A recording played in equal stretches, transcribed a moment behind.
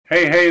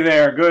Hey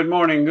there. Good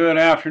morning, good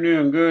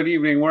afternoon, good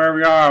evening, wherever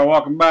you are.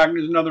 Welcome back to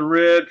another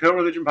Red Pill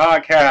Religion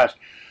podcast.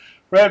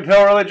 Red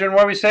Pill Religion,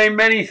 where we say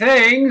many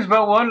things,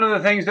 but one of the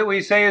things that we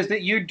say is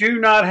that you do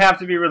not have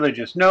to be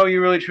religious. No,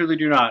 you really truly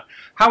do not.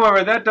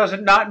 However, that does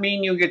not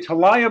mean you get to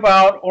lie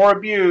about or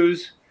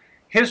abuse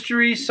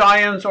history,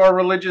 science, or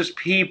religious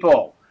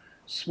people.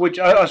 Which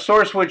a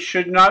source which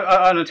should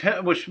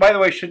not, which by the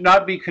way should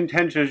not be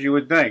contentious, you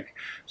would think.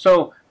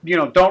 So,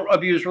 don't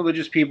abuse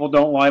religious people,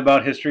 don't lie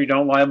about history,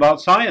 don't lie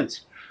about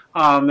science.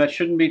 That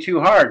shouldn't be too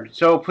hard.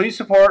 So please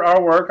support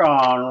our work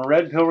on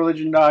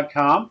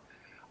redpillreligion.com,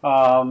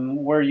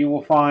 where you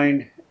will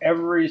find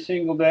every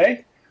single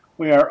day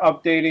we are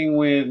updating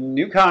with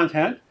new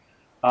content.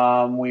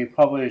 We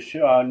publish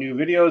new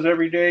videos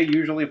every day,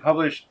 usually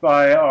published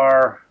by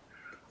our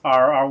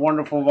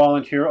wonderful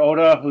volunteer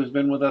Oda, who's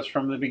been with us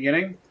from the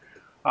beginning,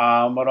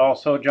 but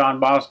also John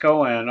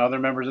Bosco and other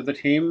members of the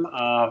team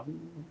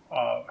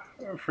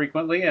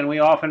frequently, and we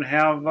often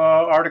have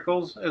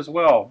articles as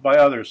well by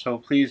others. So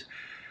please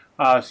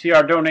see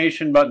our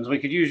donation buttons. We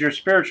could use your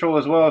spiritual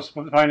as well as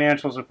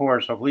financial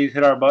support, so please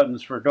hit our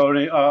buttons for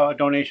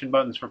donation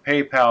buttons for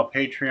PayPal,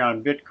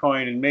 Patreon,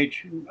 Bitcoin,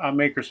 and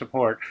Maker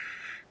support.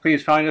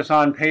 Please find us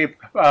on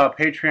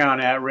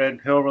Patreon at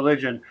Red Pill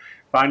Religion.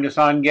 Find us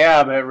on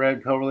Gab at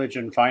Red Pill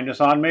Religion. Find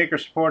us on Maker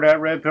Support at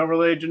Red Pill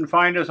Religion.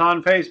 Find us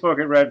on Facebook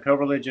at Red Pill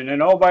Religion.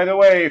 And oh, by the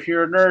way, if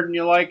you're a nerd and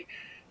you like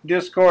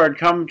Discord,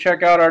 come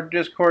check out our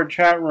Discord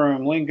chat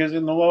room. Link is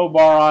in the low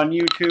bar on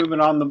YouTube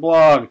and on the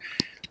blog.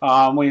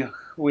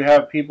 We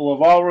have people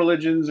of all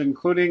religions,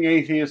 including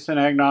atheists and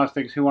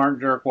agnostics who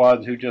aren't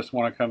jerkwads, who just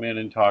want to come in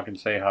and talk and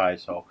say hi.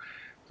 So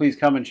please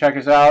come and check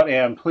us out,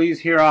 and please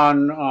here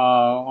on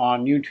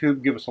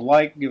YouTube, give us a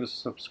like, give us a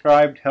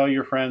subscribe, tell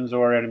your friends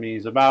or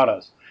enemies about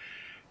us.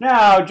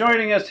 Now,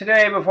 joining us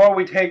today, before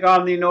we take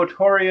on the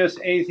notorious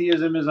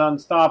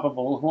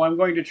Atheism-Is-Unstoppable, who I'm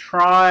going to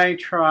try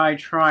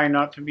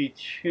not to be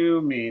too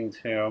mean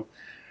to.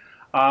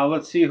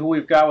 Let's see who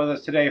we've got with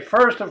us today.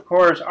 First, of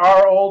course,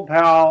 our old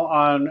pal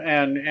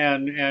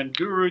and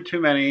guru to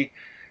many.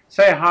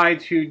 Say hi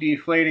to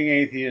Deflating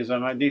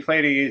Atheism.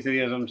 Deflating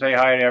Atheism, say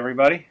hi to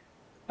everybody.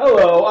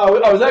 Hello.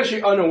 I was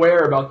actually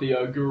unaware about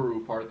the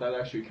guru part. That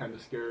actually kind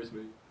of scares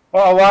me.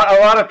 Well, a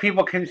lot of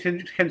people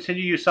consider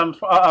you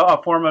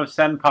a form of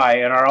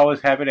senpai, and are always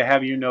happy to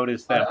have you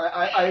notice them.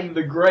 I'm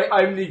the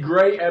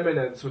gray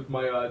eminence with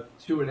my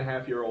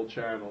 2.5-year-old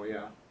channel.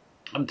 Yeah.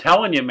 I'm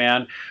telling you,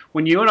 man.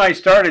 When you and I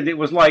started, it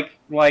was like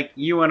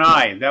you and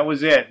I. That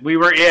was it. We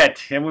were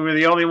it, and we were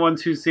the only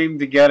ones who seemed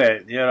to get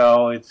it.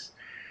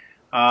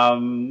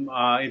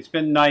 It's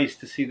been nice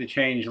to see the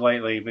change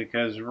lately,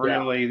 because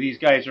really these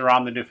guys are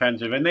on the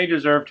defensive, and they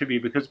deserve to be,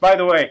 because, by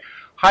the way,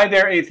 hi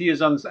there,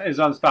 Atheism is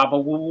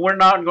Unstoppable. We're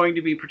not going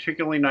to be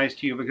particularly nice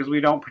to you because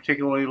we don't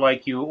particularly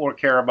like you or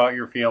care about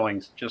your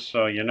feelings, just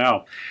so you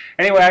know.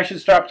 Anyway, I should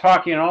stop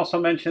talking and also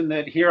mention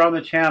that here on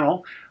the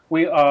channel,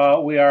 we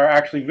are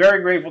actually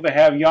very grateful to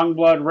have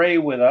Youngblood Ray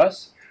with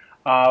us.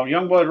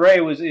 Youngblood Ray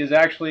is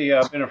actually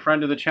been a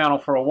friend of the channel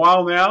for a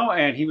while now,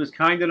 and he was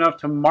kind enough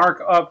to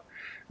mark up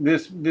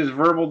this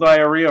verbal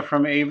diarrhea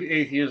from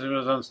Atheism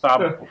is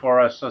Unstoppable for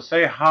us. So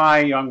say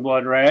hi,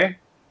 Youngblood Ray.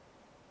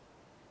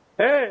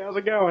 Hey, how's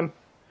it going?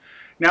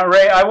 Now,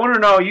 Ray, I want to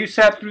know, you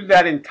sat through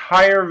that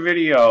entire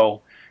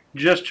video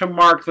just to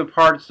mark the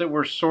parts that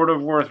were sort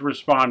of worth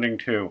responding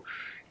to.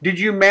 Did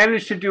you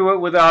manage to do it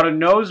without a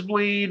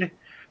nosebleed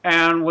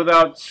and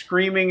without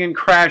screaming and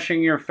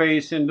crashing your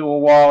face into a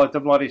wall at the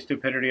bloody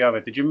stupidity of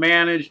it? Did you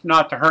manage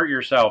not to hurt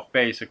yourself,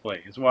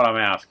 basically, is what I'm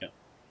asking.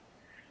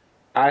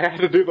 I had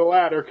to do the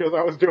latter because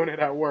I was doing it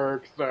at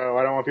work, so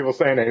I don't want people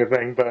saying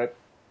anything, but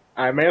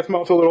I may have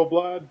smelled a little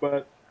blood,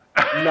 but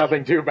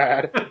nothing too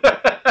bad.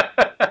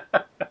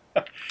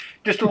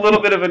 Just a little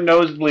bit of a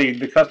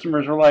nosebleed. The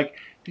customers were like,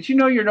 "Did you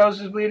know your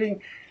nose is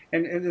bleeding?"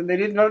 And they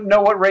didn't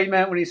know what Ray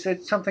meant when he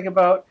said something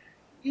about,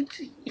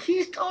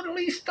 "He's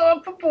totally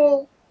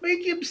stoppable.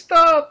 Make him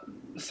stop."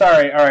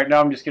 Sorry, all right, now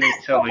I'm just getting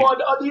silly.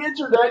 Someone on the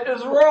internet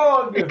is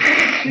wrong.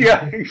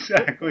 Yeah,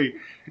 exactly.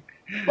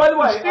 By the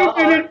way,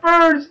 it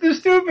burns! The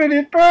stupid,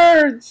 it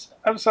burns!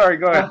 I'm sorry,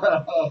 go ahead.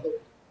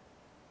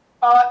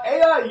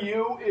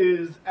 AIU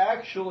is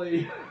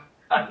actually,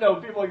 I know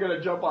people are going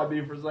to jump on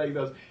me for saying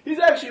this, he's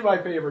actually my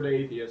favorite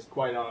atheist,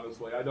 quite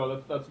honestly. I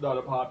know that's not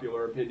a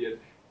popular opinion.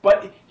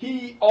 But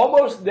he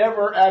almost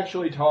never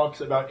actually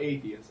talks about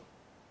atheism.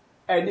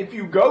 And if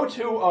you go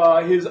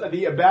to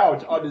the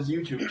About on his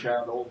YouTube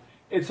channel,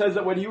 it says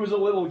that when he was a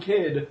little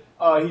kid,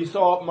 he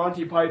saw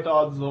Monty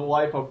Python's The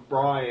Life of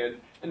Brian,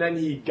 and then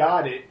he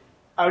got it.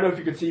 I don't know if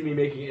you can see me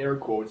making air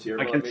quotes here.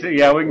 I can see,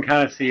 yeah, we can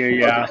kind of see you,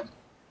 yeah.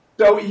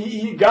 So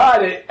he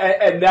got it,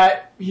 and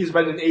that he's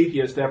been an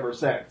atheist ever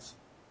since.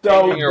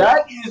 So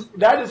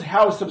that is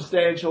how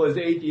substantial his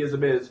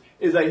atheism is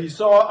that he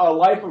saw A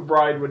Life of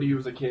Brian when he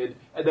was a kid,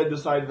 and then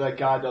decided that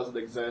God doesn't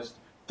exist.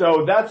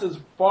 So that's as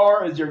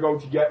far as you're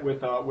going to get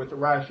with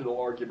rational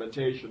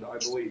argumentation, I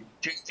believe.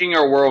 Changing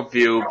your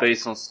worldview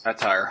based on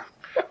satire.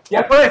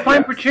 Well, what I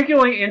find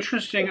particularly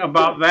interesting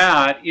about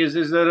that is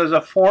that as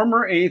a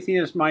former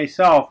atheist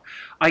myself,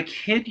 I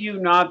kid you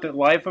not that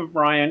Life of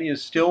Brian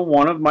is still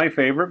one of my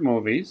favorite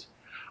movies.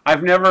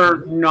 I've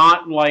never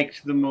not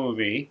liked the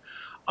movie.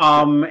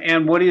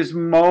 And what is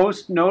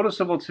most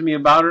noticeable to me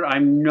about it,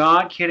 I'm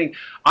not kidding,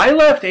 I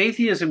left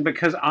atheism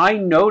because I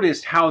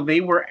noticed how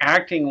they were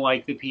acting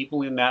like the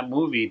people in that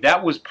movie.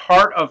 That was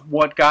part of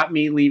what got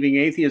me leaving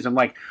atheism.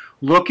 Like,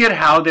 look at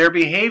how they're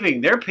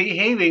behaving. They're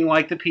behaving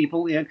like the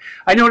people in...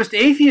 I noticed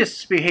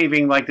atheists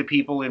behaving like the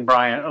people in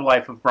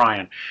Life of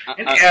Brian.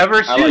 And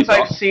ever since,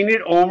 I've seen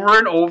it over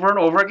and over and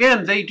over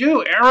again. They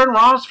do. Aaron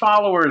Ross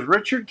followers,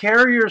 Richard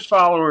Carrier's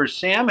followers,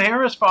 Sam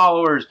Harris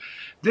followers.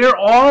 They're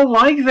all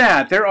like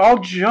that. They're all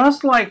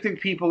just like the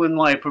people in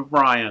Life of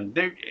Brian.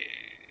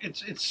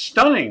 It's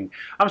stunning.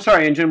 I'm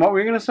sorry, Injun, what were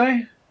you going to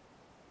say?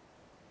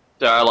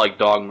 Yeah, I like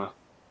Dogma.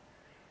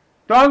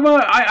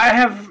 Dogma,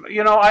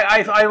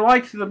 I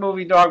liked the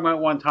movie Dogma at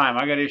one time.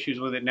 I got issues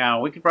with it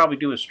now. We could probably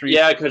do a stream.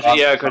 Yeah, because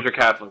you're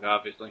Catholic,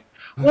 obviously.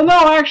 Well,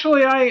 no,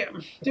 actually,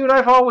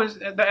 I've always...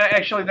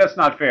 Actually, that's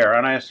not fair,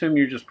 and I assume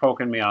you're just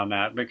poking me on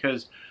that,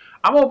 because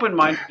I'm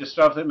open-minded to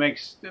stuff that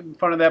makes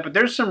fun of that, but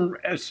there's some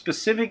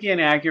specific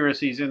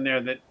inaccuracies in there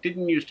that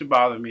didn't used to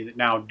bother me that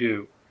now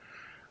do,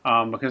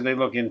 because they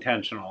look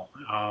intentional.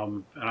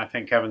 And I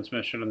think Kevin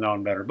Smith should have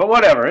known better. But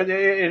whatever,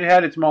 it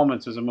had its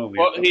moments as a movie.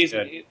 Well, he's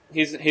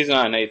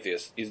not an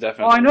atheist. He's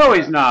definitely. Well, I know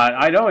he's not.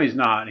 I know he's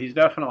not. He's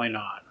definitely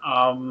not.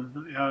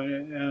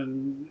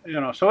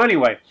 So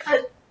anyway.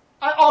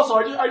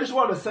 I just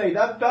want to say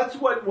that's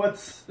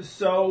what's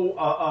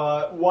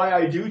so why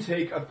I do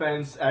take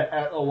offense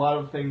at a lot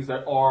of things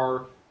that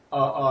are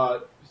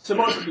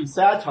supposed to be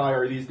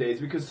satire these days,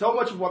 because so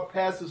much of what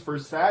passes for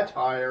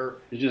satire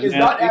is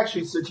not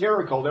actually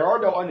satirical. There are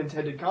no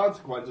unintended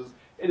consequences.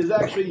 It is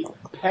actually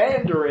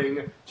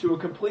pandering to a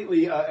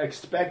completely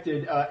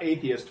expected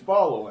atheist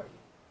following.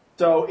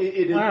 So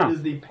it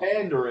is the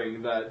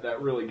pandering that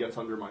really gets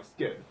under my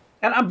skin.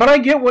 But I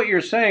get what you're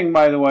saying,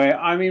 by the way.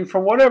 I mean, for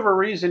whatever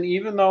reason,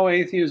 even though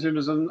Atheism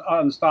is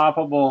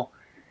Unstoppable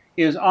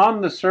is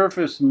on the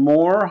surface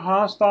more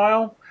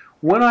hostile,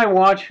 when I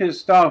watch his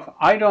stuff,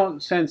 I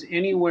don't sense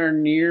anywhere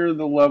near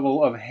the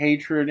level of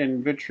hatred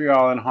and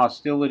vitriol and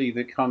hostility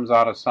that comes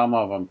out of some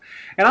of them.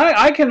 And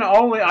I can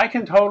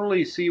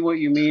totally see what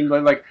you mean,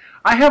 but like,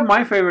 I have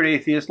my favorite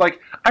atheist. Like,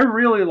 I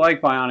really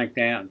like Bionic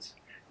Dance.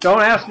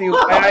 Don't ask me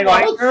why I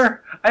like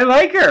her. I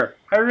like her.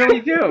 I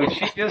really do.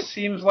 She just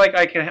seems like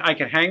I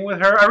can hang with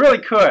her. I really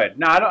could.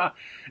 No, I don't.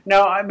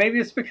 No, maybe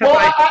it's because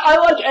I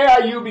like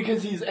AIU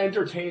because he's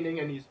entertaining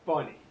and he's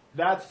funny.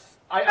 I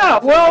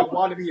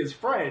want to be his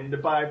friend,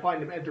 but I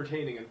find him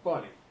entertaining and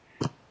funny.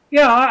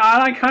 Yeah,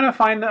 I kind of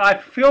find that I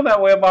feel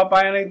that way about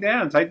Bionic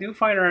Dance. I do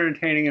find her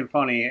entertaining and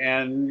funny,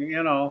 and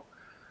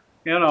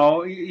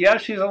yeah,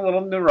 she's a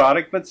little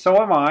neurotic, but so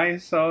am I.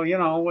 So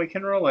we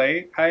can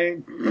relate.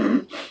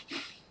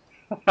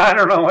 I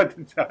don't know what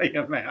to tell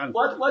you, man.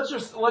 Let's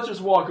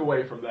just walk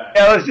away from that.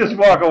 Yeah, let's just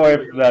walk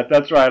away from that.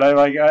 That's right.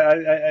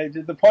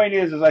 The point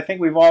is I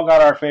think we've all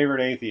got our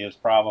favorite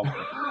atheist, probably,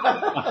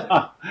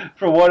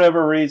 for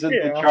whatever reason,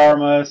 to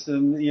charm us,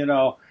 and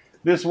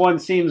this one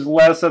seems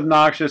less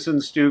obnoxious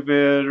and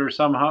stupid, or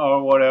somehow,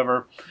 or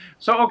whatever.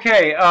 So,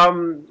 okay,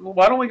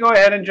 why don't we go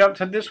ahead and jump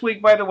to this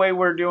week? By the way,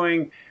 we're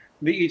doing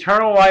the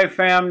Eternal Life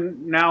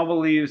Fandom now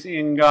believes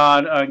in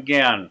God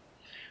again.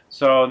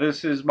 So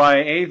this is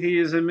by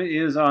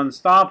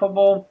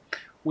Atheism-Is-Unstoppable.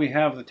 We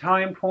have the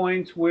time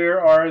points.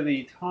 Where are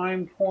the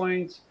time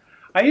points?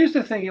 I used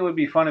to think it would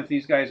be fun if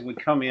these guys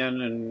would come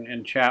in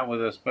and chat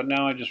with us, but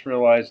now I just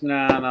realized,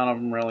 nah, none of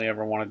them really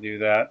ever want to do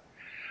that.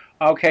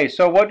 Okay,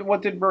 so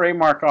what did Ray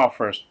mark off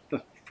first?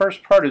 The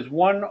first part is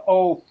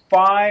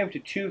 105 to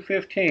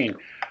 215.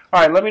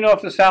 All right, let me know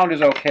if the sound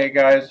is okay,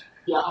 guys.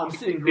 Yeah, I'm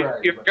seeing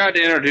great. You forgot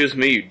to introduce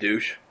me, you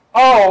douche.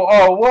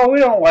 Oh, well, we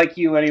don't like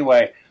you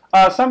anyway.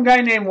 Some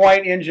guy named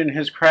White Engine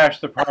has crashed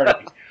the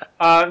party.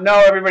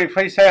 No, everybody,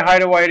 please say hi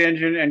to White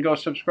Engine and go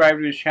subscribe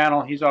to his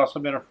channel. He's also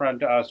been a friend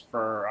to us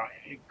for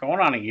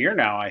going on a year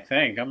now, I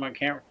think. I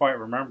can't quite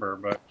remember,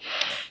 but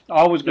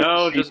always good to see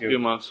you. No, just a few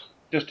months.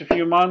 Just a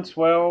few months?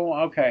 Well,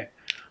 okay.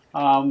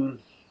 I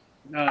don't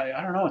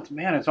know.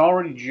 It's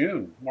already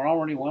June. We're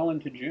already well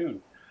into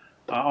June.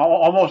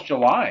 Almost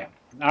July.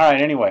 All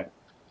right, anyway.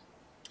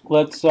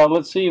 Let's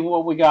see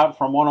what we got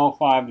from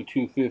 105 to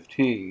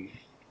 215.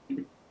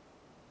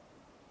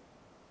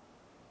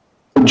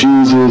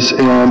 Jesus,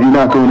 and you're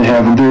not going to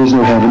heaven. There is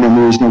no heaven, and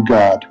there is no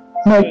God.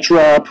 Mic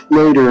drop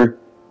later.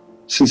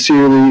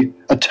 Sincerely,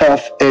 a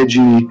tough,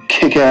 edgy,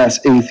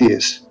 kick-ass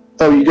atheist.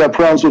 Oh, you got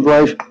problems with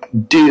life?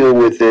 Deal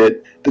with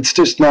it. That's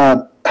just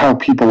not how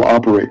people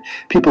operate.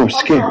 People are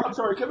scared. I'm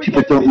sorry.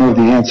 People don't know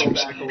the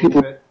answers.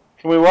 People.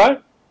 Can we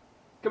what?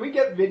 Can we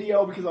get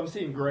video, because I'm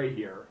seeing gray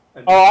here?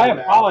 Oh, I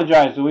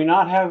apologize. Do we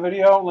not have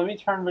video? Let me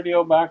turn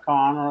video back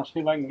on, or I'll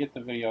see if I can get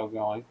the video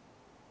going.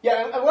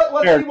 Yeah, and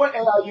let's see what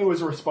AIU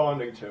is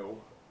responding to.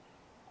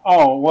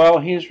 Oh, well,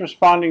 he's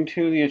responding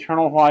to the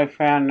Eternal Life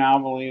fan now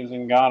believes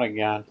in God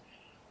again.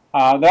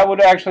 That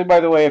would actually, by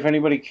the way, if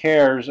anybody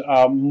cares,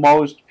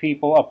 most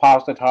people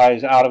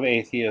apostatize out of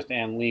atheist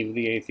and leave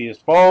the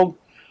atheist fold.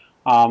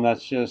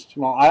 That's just,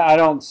 well, I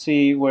don't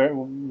see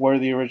where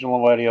the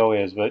original video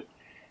is, but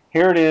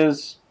here it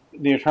is.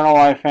 The Eternal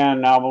Life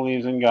fan now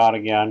believes in God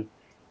again.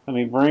 Let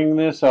me bring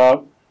this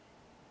up,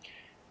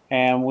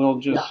 and we'll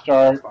just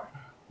start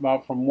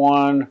about from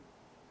 1.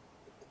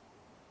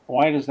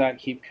 Why does that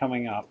keep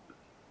coming up?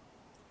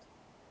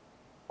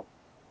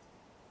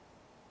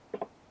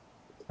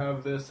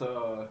 Have this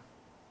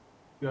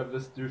you have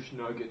this douche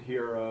nugget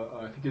here.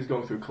 I think he's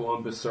going through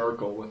Columbus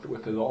Circle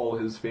with all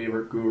his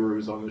favorite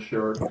gurus on the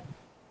shirt.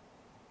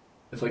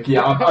 It's like,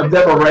 yeah, I've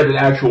never read an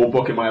actual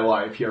book in my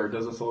life. Here,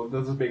 does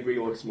this make me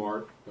look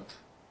smart?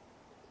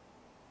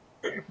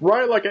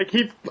 Right, like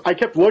I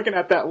kept looking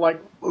at that,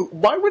 like,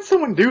 why would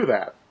someone do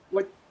that?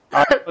 Like,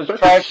 let's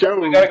try.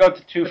 We gotta go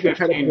to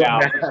 2:15 now.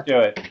 Let's do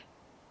it.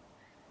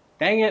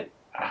 Dang it!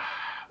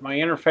 My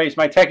interface,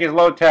 my tech is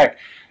low tech.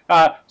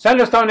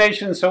 Send us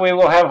donations so we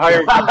will have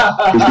higher.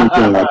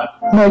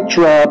 Mic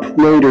drop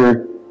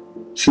later.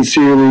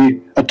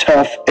 Sincerely, a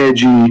tough,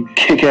 edgy,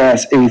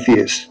 kick-ass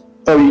atheist.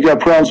 Oh, you got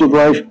problems with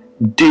life?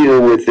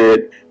 Deal with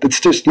it. That's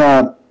just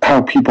not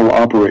how people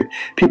operate.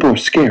 People are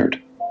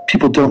scared.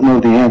 People don't know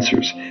the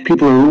answers.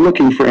 People are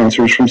looking for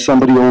answers from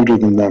somebody older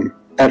than them.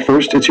 At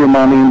first, it's your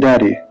mommy and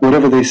daddy.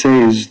 Whatever they say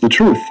is the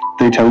truth.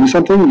 They tell you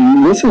something,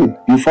 you listen,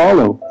 you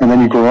follow. And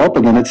then you grow up,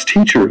 and then it's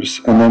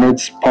teachers, and then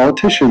it's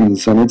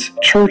politicians, and it's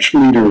church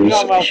leaders.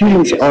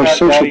 Humans are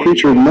social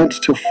creatures meant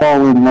to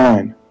fall in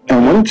line.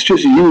 And when it's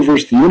just you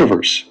versus the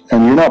universe,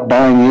 and you're not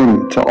buying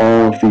into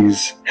all of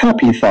these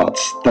happy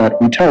thoughts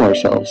that we tell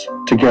ourselves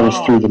to get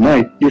us through the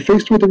night, you're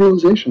faced with the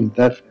realization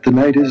that the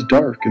night is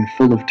dark and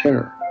full of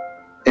terror.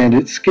 And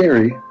it's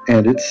scary,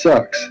 and it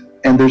sucks.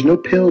 And there's no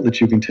pill that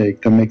you can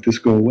take that make this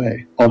go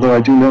away. Although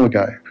I do know a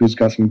guy who's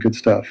got some good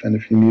stuff, and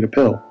if you need a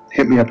pill,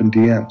 hit me up in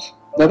DMs.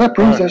 Now that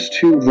brings us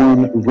to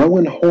one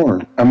Rowan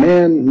Horn, a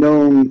man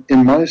known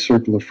in my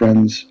circle of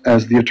friends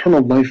as the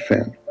Eternal Life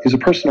fan. He's a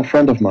personal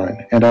friend of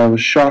mine, and I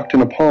was shocked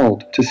and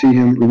appalled to see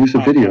him release a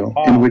video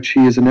in which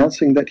he is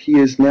announcing that he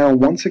is now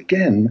once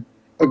again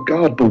a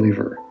God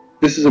believer.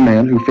 This is a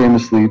man who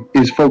famously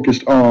is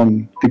focused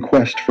on the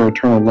quest for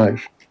eternal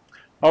life.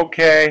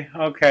 Okay,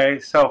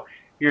 so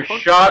you're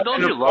shocked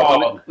and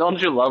appalled. Don't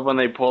you love when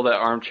they pull that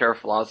armchair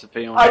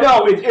philosophy on? I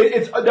know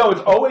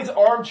it's always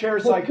armchair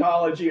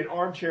psychology and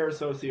armchair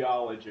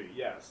sociology.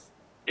 Yes,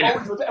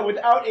 always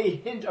without a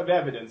hint of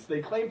evidence.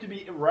 They claim to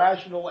be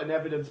rational and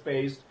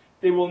evidence-based.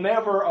 They will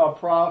never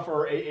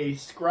proffer a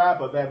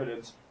scrap of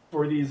evidence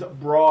for these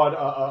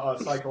broad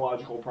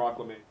psychological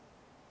proclamations.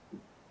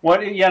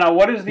 What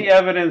is the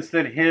evidence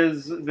that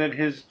his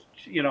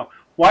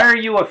why are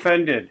you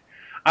offended?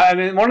 I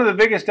mean, one of the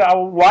biggest,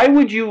 why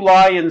would you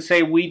lie and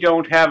say we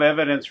don't have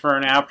evidence for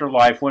an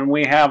afterlife when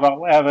we have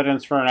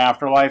evidence for an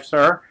afterlife,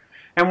 sir?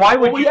 And why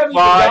would you lie? We haven't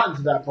even gotten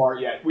to that part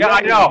yet.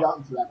 I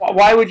know.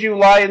 Why would you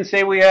lie and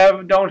say we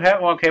don't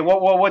have, okay,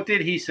 what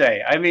did he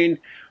say? I mean,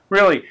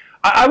 really,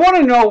 I want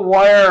to know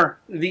where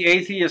the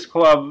Atheist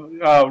Club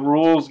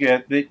rules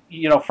get that,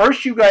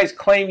 first you guys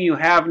claim you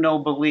have no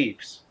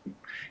beliefs.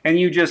 And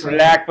you just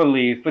lack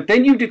belief. But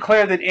then you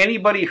declare that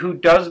anybody who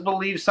does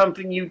believe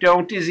something you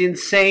don't is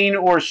insane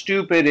or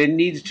stupid and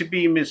needs to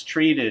be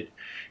mistreated.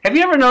 Have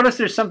you ever noticed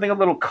there's something a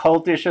little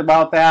cultish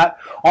about that?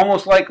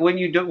 Almost like when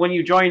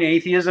you join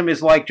atheism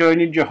is like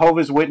joining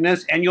Jehovah's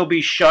Witness, and you'll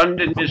be shunned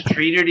and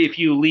mistreated if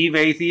you leave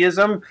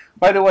atheism.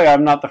 By the way,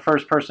 I'm not the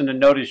first person to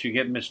notice you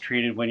get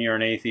mistreated when you're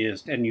an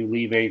atheist and you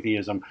leave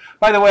atheism.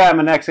 By the way, I'm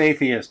an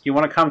ex-atheist. You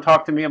want to come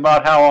talk to me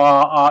about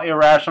how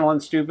irrational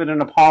and stupid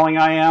and appalling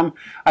I am?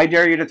 I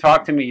dare you to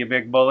talk to me, you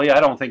big bully.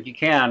 I don't think you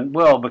can.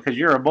 Will, because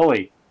you're a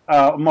bully.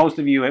 Most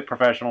of you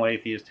professional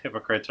atheist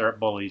hypocrites are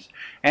bullies.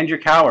 And you're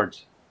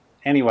cowards.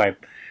 Anyway,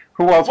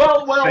 who else?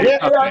 Well,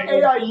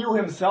 AIU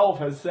himself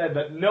has said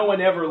that no one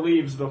ever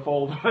leaves the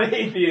fold of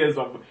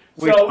atheism.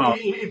 So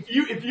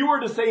if you were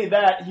to say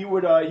that, he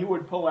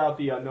would pull out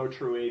the no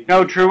true atheist.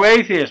 No true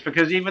atheist,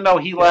 because even though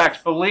he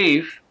lacks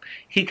belief,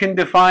 he can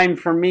define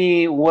for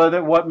me what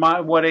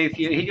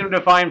atheism. He can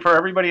define for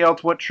everybody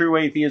else what true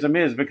atheism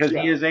is, because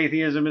he is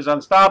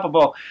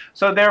Atheism-Is-Unstoppable.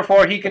 So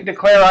therefore, he can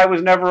declare I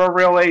was never a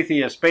real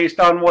atheist. Based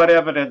on what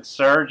evidence,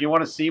 sir? Do you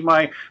want to see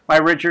my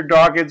Richard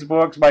Dawkins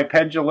books, my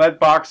Penn Jillette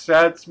box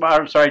sets,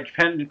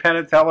 Penn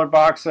and Teller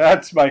box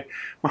sets, my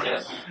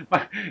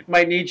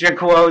Nietzsche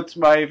quotes,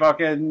 my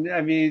fucking.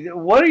 I mean,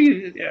 what are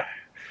you?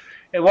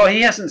 Well,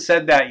 he hasn't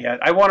said that yet.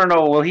 I want to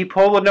know, will he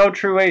pull a no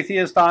true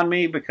atheist on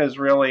me? Because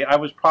really, I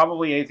was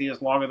probably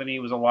atheist longer than he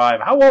was alive.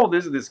 How old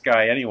is this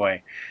guy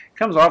anyway?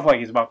 Comes off like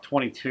he's about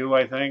 22,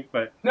 I think.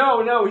 But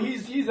no,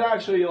 he's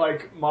actually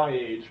like my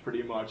age,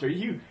 pretty much. If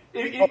you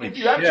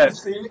actually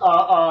see,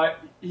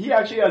 he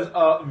actually has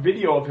a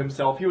video of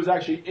himself. He was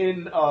actually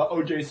in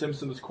O.J.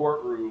 Simpson's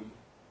courtroom.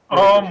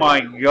 Oh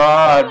my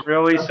God!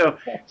 Really? So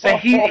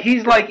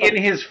he's like in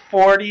his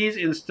 40s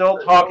and still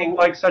talking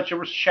like such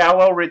a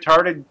shallow,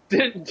 retarded.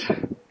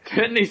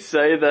 Didn't he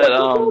say that? Like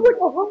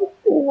a high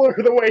schooler,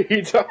 the way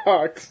he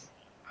talks.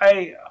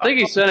 I think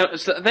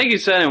he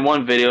said in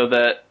one video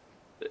that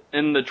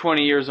in the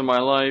 20 years of my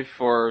life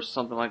or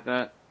something like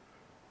that.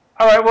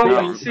 All right, well,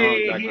 No, let's see.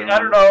 no, exactly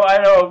I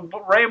know.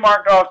 Ray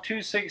marked off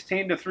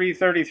 216 to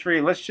 333.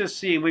 Let's just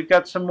see. We've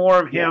got some more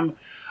of him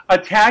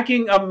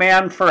attacking a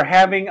man for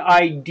having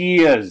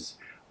ideas.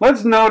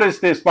 Let's notice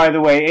this, by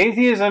the way.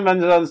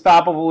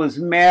 Atheism-Is-Unstoppable is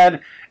mad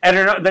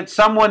at that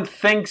someone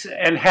thinks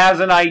and has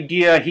an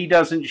idea he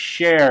doesn't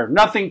share.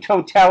 Nothing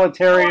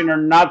totalitarian or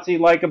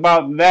Nazi-like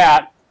about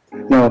that.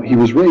 Now, he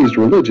was raised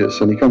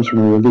religious, and he comes from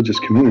a religious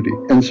community.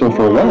 And so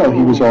for a while,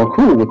 he was all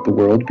cool with the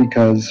world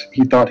because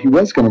he thought he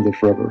was going to live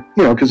forever.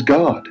 You know, because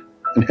God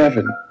and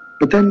heaven.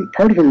 But then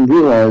part of him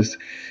realized,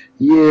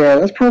 yeah,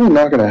 that's probably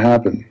not going to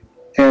happen.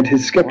 And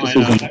his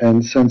skepticism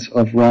and sense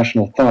of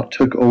rational thought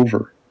took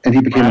over. And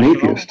he became an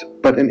atheist.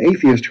 But an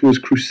atheist who was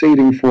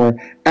crusading for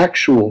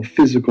actual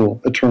physical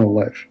eternal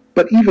life.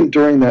 But even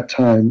during that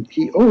time,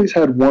 he always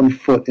had one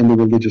foot in the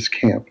religious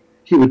camp.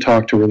 He would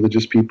talk to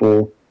religious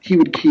people. He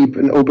would keep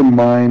an open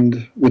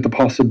mind with the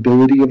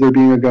possibility of there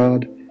being a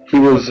God. He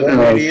was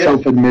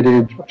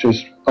self-admitted,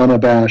 just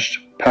unabashed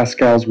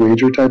Pascal's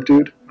wager type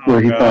dude,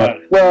 where he thought,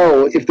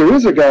 well, if there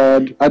is a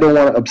God, I don't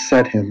want to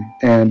upset him,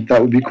 and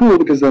that would be cool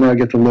because then I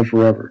get to live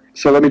forever.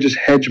 So let me just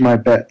hedge my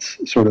bets,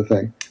 sort of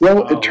thing.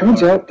 Well, it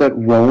turns out that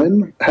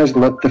Rowan has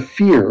let the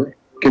fear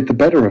get the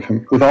better of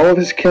him. With all of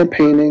his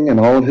campaigning and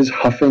all of his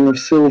huffing of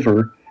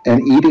silver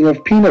and eating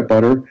of peanut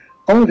butter,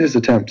 all of his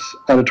attempts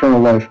at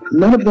eternal life,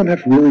 none of them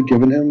have really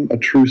given him a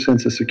true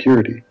sense of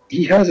security.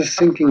 He has a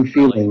sinking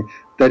feeling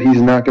that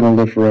he's not going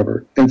to live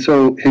forever. And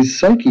so his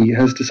psyche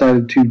has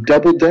decided to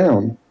double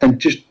down and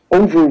just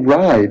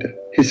override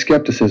his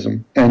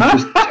skepticism and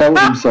just tell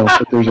himself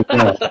that there's a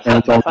God and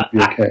it's all going to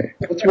be okay.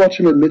 Let's watch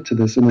him admit to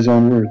this in his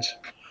own words.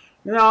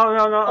 No.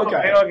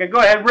 Okay. Go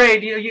ahead.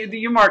 Ray,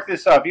 you mark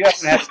this up. You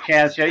haven't had a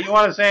chance yet. You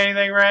want to say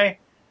anything, Ray?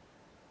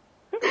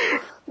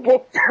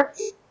 Well,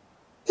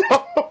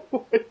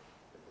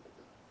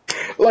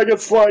 like,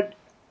 it's like,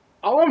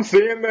 all I'm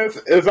seeing this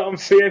is I'm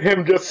seeing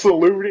him just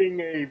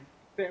saluting a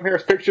Sam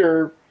Harris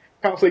picture,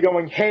 constantly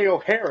going, "Hail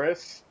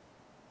Harris,"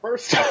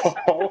 first of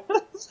all.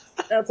 And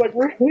it's like,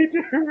 really,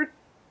 dude?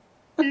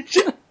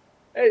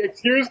 Hey,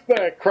 excuse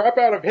the crap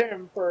out of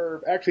him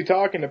for actually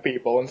talking to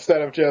people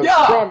instead of just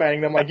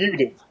strawmanning them like you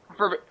do.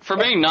 For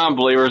being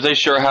non-believers, they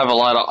sure have a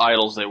lot of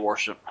idols they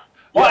worship.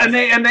 Well, and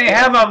they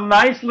have a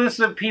nice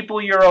list of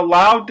people you're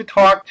allowed to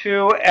talk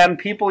to and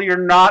people you're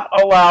not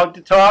allowed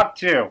to talk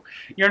to.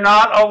 You're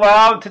not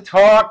allowed to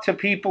talk to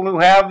people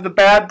who have the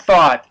bad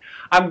thought.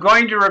 I'm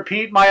going to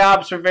repeat my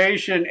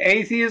observation.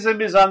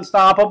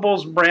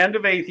 Atheism-Is-Unstoppable's brand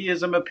of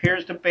atheism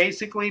appears to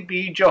basically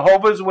be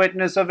Jehovah's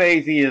Witness of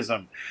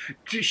atheism.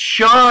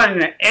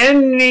 Shun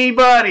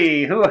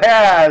anybody who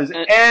has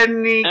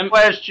any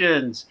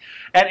questions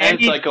and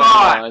any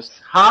thoughts.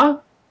 Huh?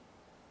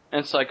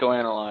 And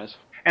psychoanalyze.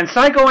 And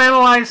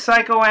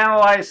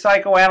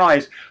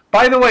psychoanalyze.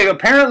 By the way,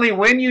 apparently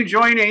when you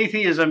join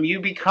atheism, you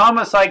become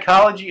a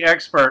psychology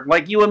expert.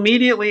 Like, you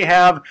immediately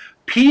have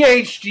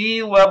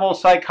PhD level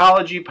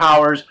psychology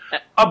powers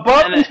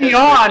above and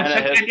beyond,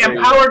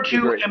 empowered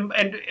to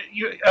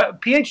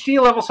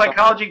PhD level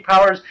psychology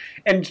powers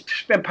and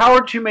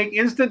empowered to make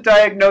instant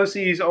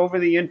diagnoses over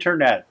the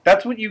internet.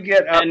 That's what you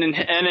get. And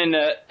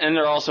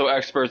they're also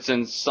experts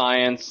in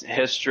science,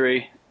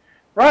 history.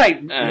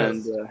 Right.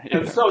 And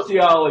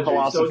sociology.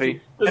 Philosophy.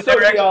 The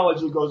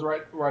sociology goes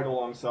right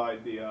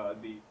alongside the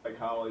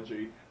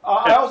psychology.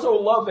 I also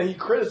love that he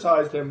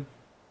criticized him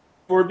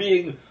for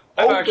being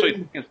I've actually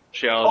taken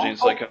sociology and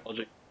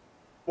psychology.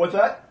 What's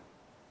that?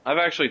 I've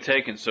actually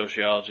taken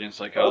sociology and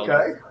psychology.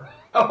 Okay.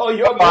 Oh,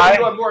 you have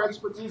more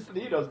expertise than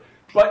he does.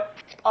 But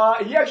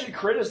he actually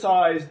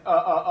criticized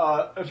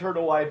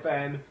Eternal Life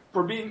Fandom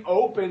for being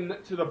open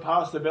to the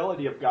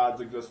possibility of God's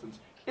existence.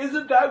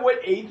 Isn't that what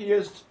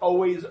atheists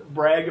always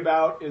brag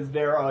about? Is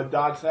their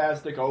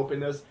doxastic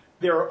openness?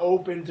 They're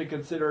open to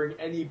considering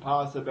any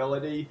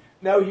possibility.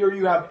 Now here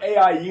you have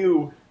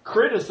AIU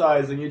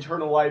criticizing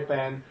Eternal Life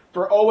Fandom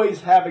for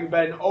always having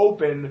been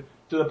open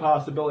to the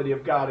possibility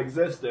of God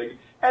existing.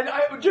 And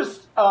I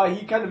just,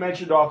 he kind of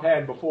mentioned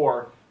offhand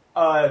before,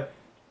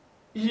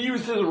 he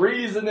uses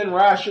reason and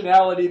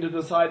rationality to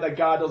decide that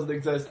God doesn't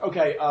exist.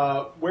 Okay,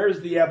 where's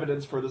the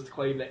evidence for this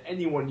claim that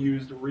anyone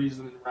used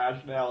reason and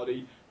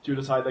rationality to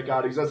decide that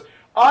God exists?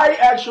 I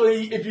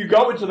actually, if you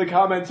go into the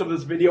comments of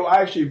this video,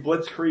 I actually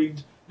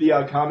blitzkrieged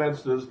the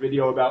comments to this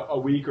video about a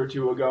week or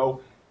two ago.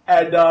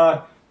 And,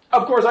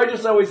 of course, I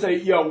just always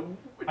say, show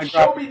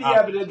me the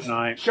evidence,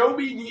 show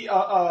me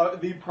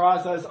the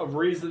process of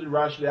reason and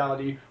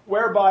rationality,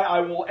 whereby I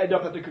will end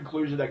up at the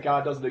conclusion that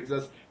God doesn't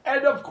exist.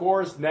 And, of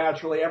course,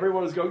 naturally,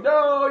 everyone is going,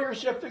 no, you're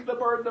shifting the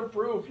burden of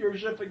proof,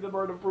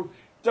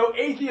 So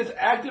atheists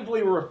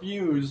actively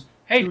refuse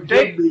to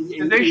give me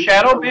did they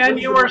shadow ban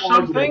you or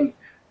something?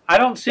 I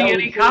don't see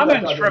any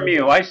comments from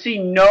you. I see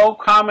no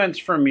comments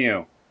from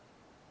you.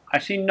 I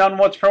see none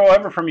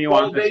whatsoever from you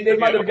Well, on this. they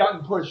might have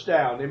gotten pushed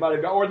down. They might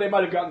have or they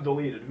might have gotten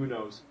deleted. Who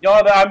knows? No,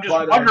 I'm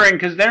just wondering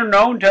because they're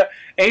known to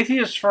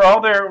atheists for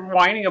all their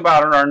whining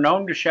about it are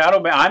known to shadow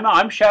ban.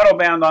 I'm shadow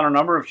banned on a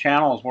number of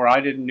channels where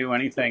I didn't do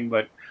anything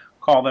but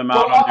call them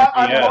out. Well, on their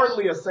I'm BS.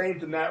 hardly a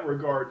saint in that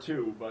regard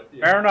too. But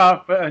yeah. Fair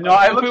enough. But no,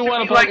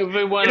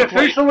 it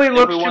officially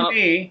looks to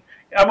me.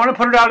 I'm going to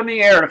put it out in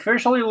the air. It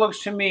officially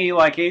looks to me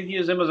like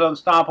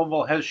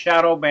Atheism-Is-Unstoppable has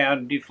shadow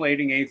banned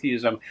deflating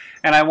atheism,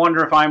 and I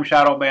wonder if I'm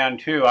shadow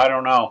banned too. I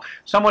don't know.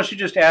 Someone should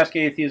just ask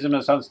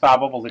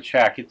Atheism-Is-Unstoppable to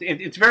check.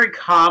 It's very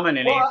common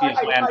in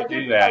atheist land to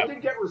do that. I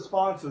did get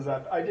responses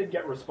at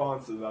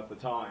the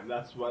time.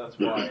 That's why.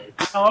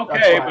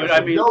 Okay, but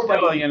I mean,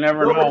 still, you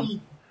never know.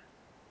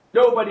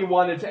 Nobody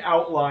wanted to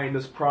outline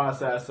this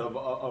process of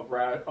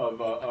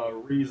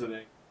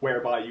reasoning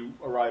whereby you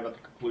arrive at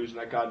the conclusion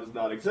that God does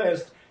not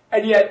exist.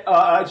 And yet,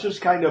 it's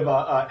just kind of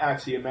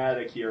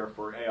axiomatic here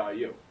for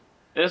AIU.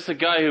 It's the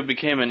guy who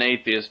became an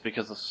atheist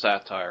because of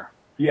satire.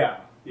 Yeah.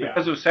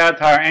 Because of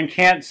satire, and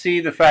can't see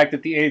the fact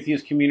that the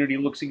atheist community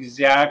looks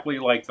exactly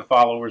like the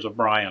followers of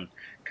Brian.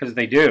 Because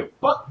they do.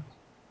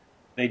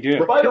 They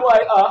do. By the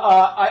way,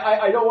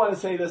 I don't want to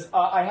say this.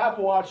 I have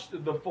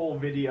watched the full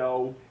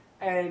video,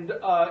 and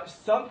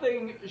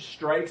something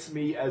strikes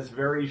me as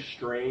very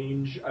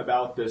strange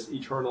about this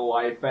Eternal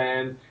Life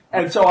fan.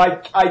 And so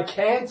I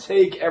can't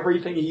take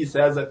everything he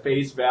says at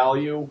face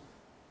value,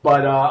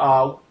 but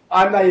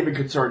I'm not even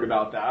concerned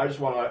about that. I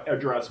just want to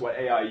address what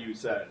AIU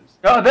says.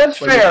 No, that's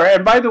fair.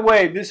 And by the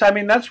way,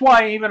 that's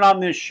why even on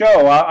this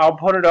show, I'll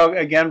put it out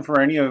again for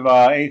any of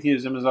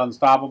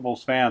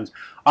Atheism-Is-Unstoppable's fans.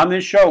 On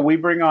this show, we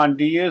bring on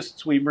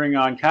deists, we bring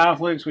on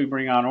Catholics, we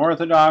bring on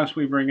Orthodox,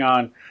 we bring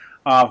on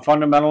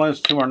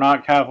fundamentalists who are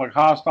not Catholic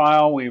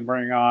hostile, we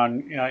bring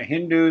on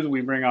Hindus,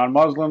 we bring on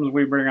Muslims,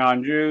 we bring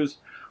on Jews.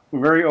 We're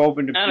very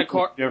open to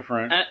people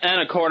different. And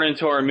according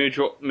to our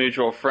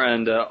mutual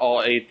friend,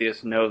 all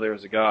atheists know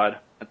there's a God,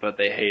 but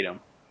they hate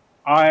him.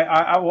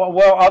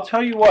 Well, I'll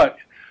tell you what.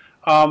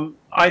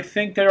 I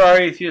think there are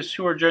atheists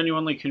who are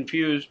genuinely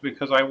confused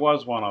because I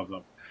was one of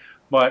them.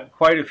 But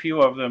quite a few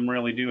of them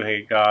really do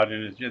hate God,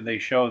 and they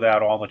show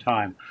that all the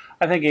time.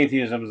 I think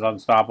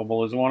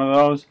Atheism-Is-Unstoppable is one of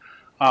those.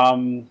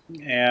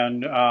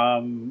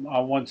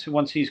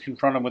 Once he's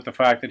confronted with the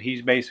fact that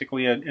he's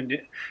basically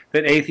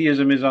that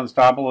atheism is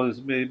unstoppable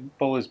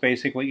is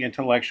basically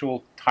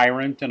intellectual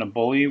tyrant and a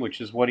bully,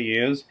 which is what he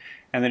is,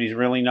 and that he's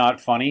really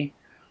not funny,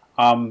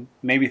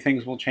 maybe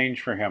things will change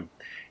for him.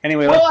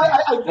 Anyway,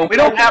 we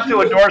don't have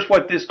to endorse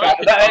what this guy.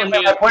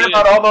 My point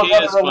about all those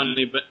other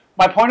religions.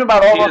 My point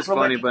about all those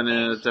religions, but in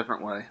a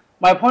different way.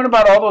 My point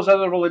about all those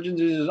other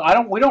religions is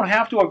we don't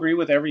have to agree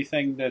with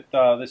everything that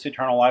this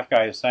Eternal Life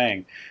guy is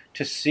saying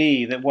to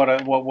see that what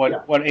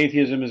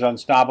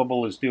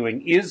Atheism-Is-Unstoppable is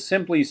doing is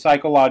simply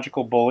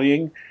psychological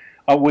bullying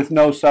with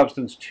no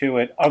substance to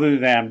it other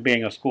than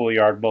being a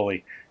schoolyard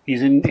bully.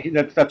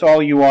 That's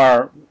all you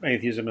are,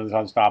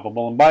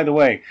 Atheism-Is-Unstoppable. And by the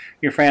way,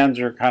 your fans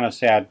are kind of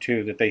sad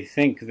too that they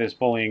think this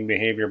bullying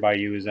behavior by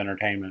you is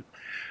entertainment.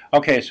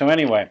 Okay, so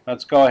anyway,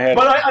 let's go ahead.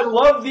 But I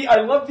love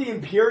the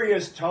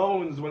imperious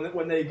tones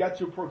when they get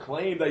to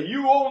proclaim that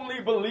you only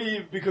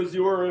believe because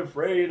you are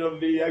afraid of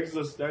the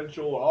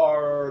existential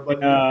horror, but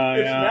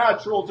it's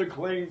natural to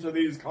cling to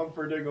these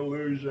comforting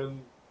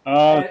illusions.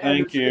 Oh,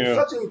 thank you.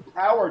 It's such a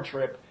power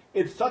trip.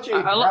 I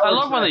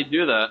love when they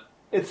do that.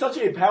 It's such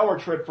a power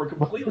trip for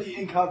completely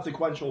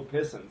inconsequential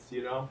pissants,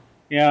 you know?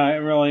 Yeah, it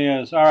really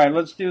is. All right,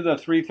 let's do the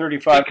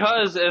 335.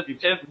 Because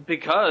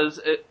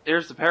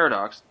here's the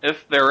paradox: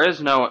 if there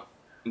is no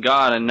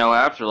God and no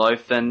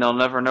afterlife, then they'll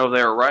never know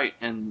they're right,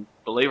 and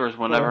believers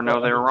will never know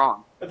they're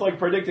wrong. It's like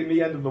predicting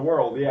the end of the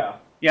world. Yeah.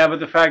 Yeah, but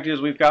the fact is,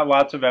 we've got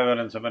lots of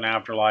evidence of an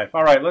afterlife.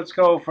 All right, let's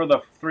go for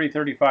the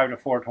 335 to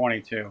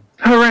 422.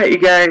 All right, you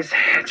guys,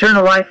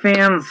 Eternal Life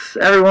fans,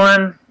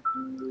 everyone.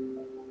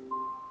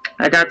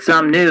 I got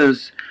some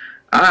news.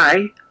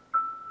 I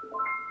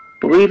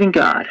believe in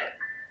God.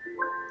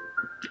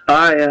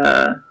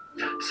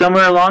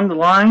 Somewhere along the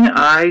line,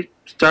 I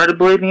started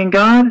believing in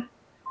God,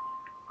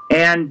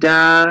 and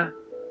I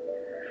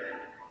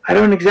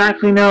don't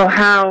exactly know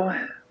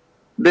how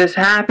this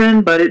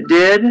happened, but it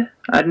did.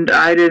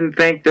 I didn't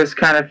think this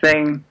kind of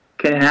thing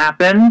could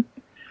happen.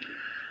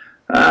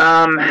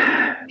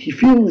 He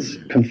feels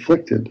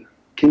conflicted.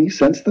 Can you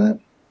sense that?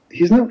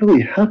 He's not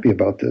really happy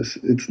about this.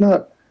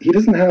 He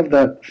doesn't have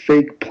that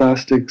fake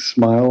plastic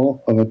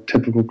smile of a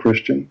typical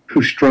Christian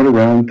who strut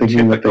around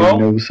thinking that they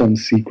know some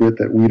secret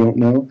that we don't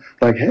know.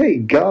 Like, hey,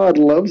 God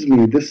loves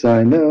me, this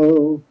I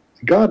know.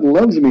 God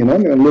loves me, and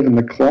I'm going to live in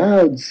the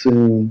clouds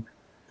soon.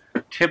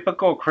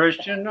 Typical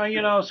Christian?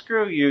 No,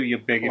 screw you, you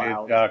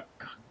bigoted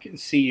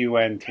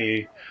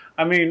C-U-N-T.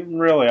 I mean,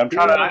 really, I'm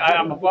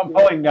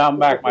pulling down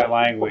back my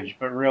language,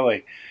 but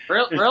really.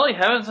 Really?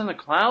 Heaven's in the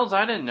clouds?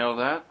 I didn't know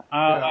that.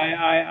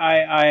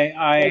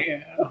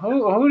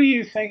 Who do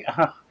you think?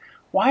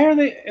 Why are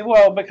they?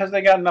 Well, because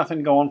they got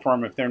nothing going for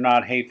them if they're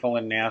not hateful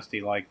and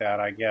nasty like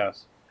that, I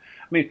guess.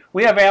 mean,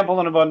 we have ample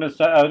and abundance,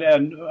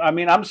 and I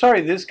mean, I'm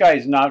sorry, this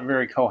guy's not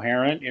very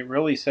coherent. It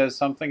really says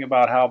something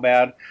about how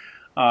bad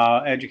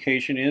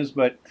education is,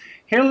 but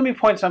here, let me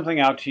point something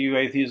out to you.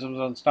 Atheism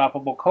is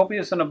unstoppable.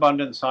 Copious and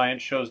abundant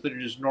science shows that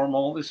it is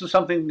normal. This is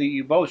something that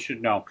you both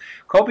should know.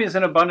 Copious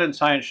and abundant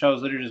science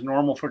shows that it is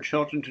normal for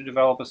children to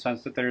develop a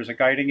sense that there is a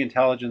guiding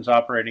intelligence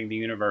operating the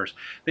universe.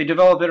 They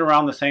develop it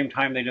around the same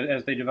time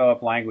as they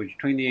develop language,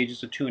 between the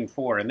ages of 2 and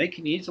 4, and they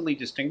can easily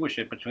distinguish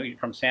it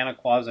from Santa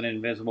Claus and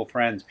invisible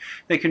friends.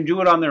 They can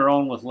do it on their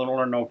own with little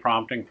or no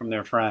prompting from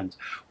their friends.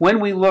 When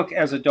we look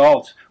as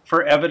adults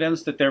for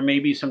evidence that there may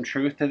be some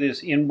truth to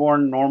this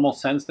inborn normal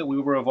sense that we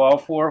were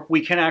evolved for, we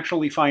can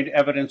actually find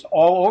evidence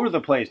all over the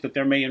place that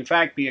there may in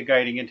fact be a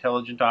guiding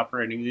intelligence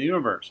operating the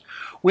universe.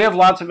 We have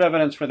lots of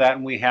evidence for that,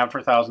 and we have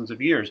for thousands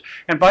of years.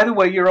 And by the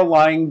way, you're a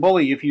lying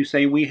bully if you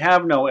say we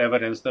have no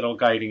evidence that a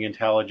guiding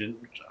intelligence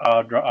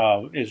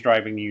is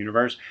driving the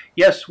universe.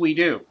 Yes, we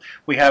do.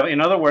 We have,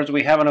 in other words,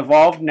 we have an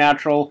evolved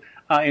natural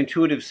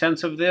intuitive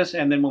sense of this,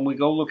 and then when we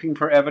go looking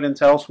for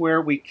evidence elsewhere,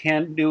 we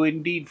can do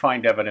indeed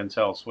find evidence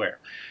elsewhere.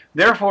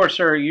 Therefore,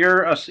 sir,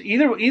 you're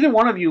either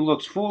one of you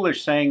looks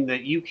foolish saying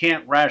that you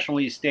can't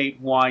rationally state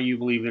why you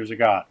believe there's a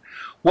God.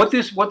 What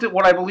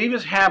I believe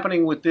is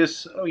happening with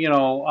this,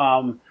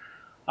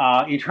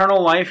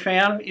 Eternal Life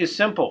fan is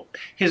simple.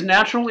 His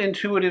natural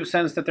intuitive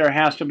sense that there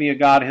has to be a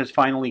God has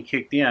finally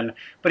kicked in,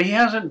 but he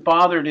hasn't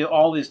bothered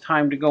all this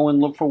time to go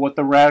and look for what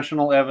the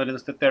rational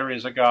evidence that there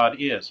is a God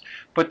is.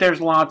 But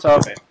there's lots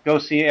of it. Go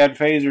see Ed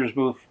Fazer's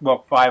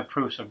book, 5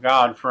 Proofs of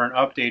God, for an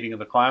updating of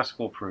the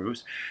classical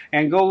proofs,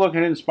 and go look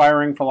at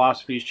Inspiring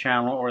Philosophy's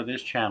channel or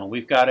this channel.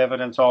 We've got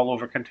evidence all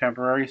over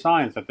contemporary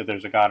science that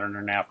there's a God and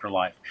an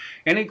afterlife.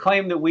 Any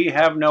claim that we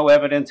have no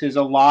evidence is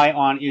a lie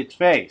on its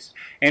face.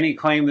 Any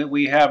claim that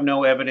we have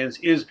no evidence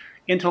is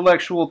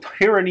intellectual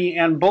tyranny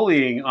and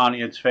bullying on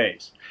its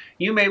face.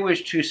 You may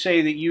wish to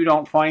say that you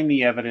don't find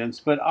the evidence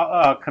but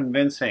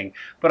convincing,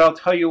 but I'll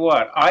tell you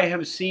what, I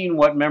have seen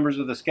what members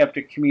of the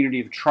skeptic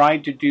community have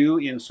tried to do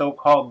in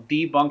so-called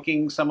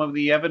debunking some of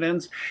the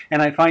evidence,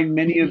 and I find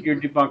many of your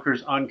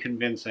debunkers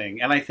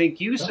unconvincing. And I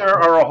think you, sir,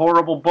 are a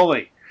horrible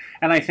bully.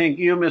 And I think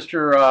you,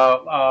 Mr.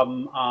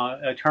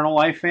 Eternal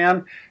Life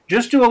fan,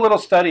 just do a little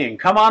studying.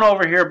 Come on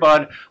over here,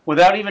 bud.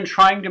 Without even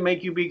trying to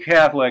make you be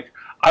Catholic,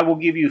 I will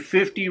give you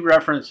 50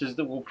 references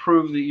that will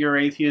prove that your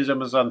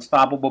atheism is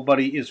unstoppable,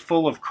 buddy, is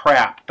full of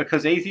crap.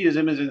 Because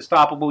atheism is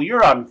unstoppable,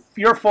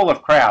 you're full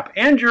of crap.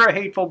 And you're a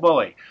hateful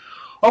bully.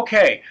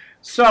 Okay,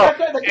 so,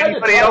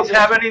 anybody else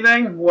have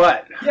anything?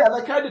 What? Yeah,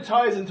 that kind of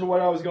ties into what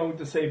I was going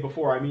to say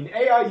before. I mean,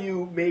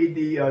 AIU made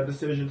the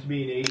decision to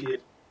be an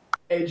atheist.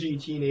 Edgy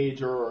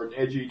teenager or an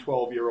edgy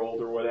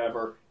 12-year-old or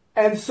whatever.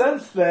 And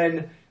since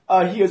then,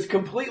 he has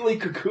completely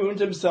cocooned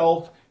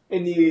himself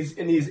in these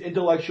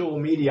intellectual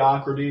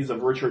mediocrities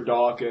of Richard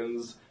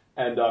Dawkins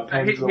and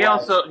Penn. He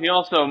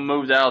also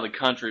moved out of the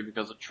country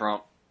because of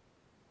Trump.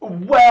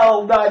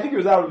 Well, no, I think he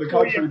was out of the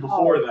country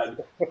before then.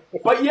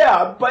 But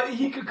yeah, but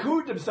he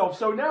cocooned himself,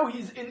 so now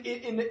he's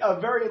in a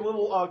very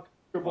little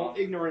comfortable,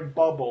 ignorant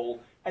bubble,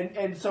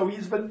 and so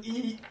he's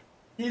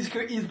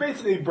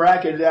basically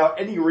bracketed out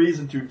any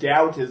reason to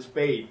doubt his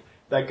faith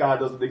that God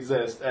doesn't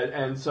exist,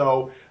 and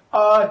so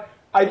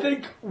I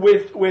think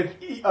with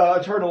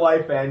Eternal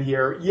Life Fan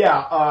here,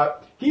 yeah,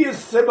 he is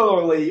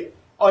similarly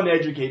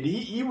uneducated.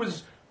 He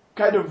was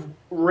kind of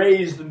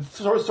raised in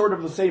sort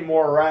of the same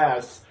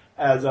morass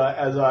as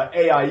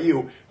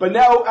AIU, but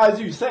now, as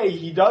you say,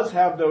 he does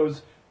have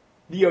those,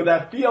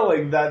 that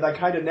feeling, that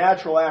kind of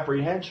natural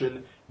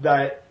apprehension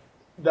that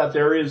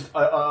there is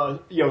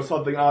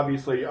something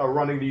obviously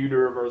running the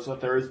universe, that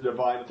there is a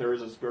divine, that there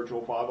is a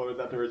spiritual father,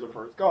 that there is a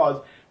first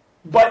cause,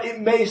 but it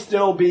may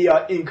still be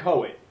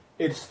inchoate.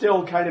 It's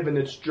still kind of in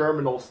its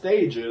germinal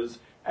stages,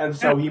 and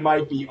so he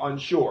might be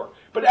unsure.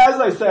 But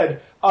as I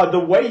said, the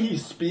way he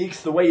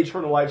speaks, the way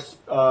Eternal Life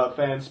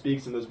Fan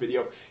speaks in this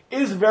video,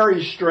 is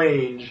very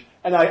strange,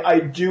 and I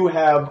do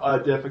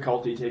have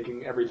difficulty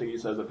taking everything he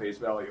says at face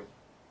value.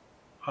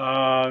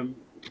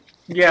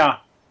 Yeah,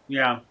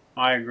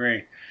 I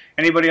agree.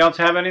 Anybody else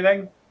have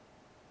anything?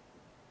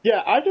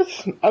 Yeah, I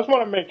just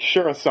want to make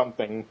sure of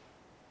something.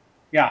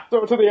 Yeah.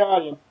 So to the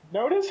audience,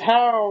 notice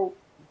how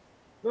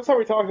that's how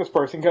we talk to this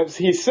person, because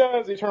he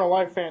says Eternal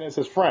Life Fan is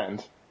his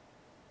friend.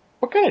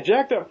 What kind of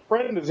jacked up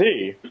friend is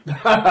he?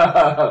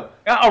 A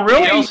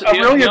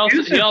really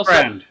abusive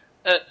friend.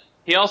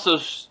 He also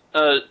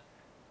said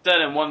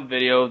in one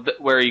video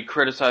where he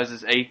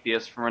criticizes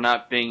atheists for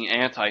not being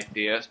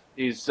anti-theist,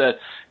 he said,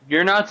 "If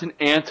you're not an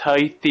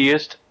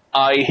anti-theist,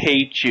 I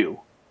hate you."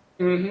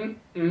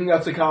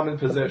 That's a common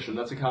position.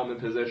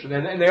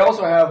 And they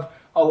also have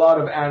a lot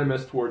of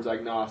animus towards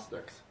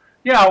agnostics.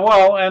 Yeah,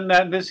 well, and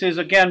that this is,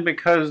 again,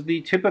 because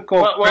the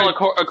typical... Well,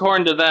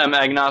 according to them,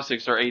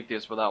 agnostics are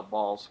atheists without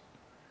balls.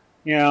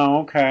 Yeah,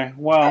 okay,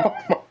 well...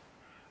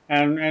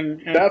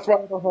 and that's why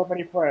I don't have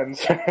any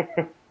friends.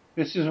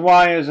 This is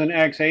why, as an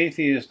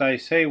ex-atheist, I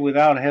say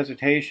without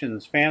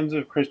hesitations, fans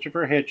of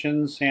Christopher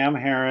Hitchens, Sam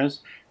Harris,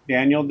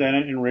 Daniel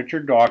Dennett and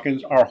Richard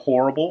Dawkins are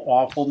horrible,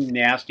 awful,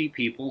 nasty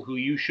people who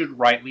you should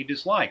rightly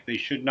dislike. They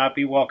should not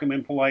be welcome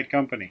in polite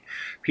company.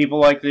 People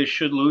like this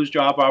should lose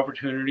job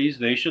opportunities.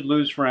 They should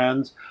lose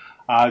friends.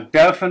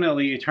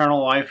 Definitely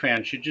Eternal Life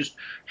fans should just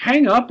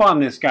hang up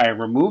on this guy.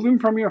 Remove him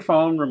from your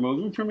phone,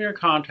 remove him from your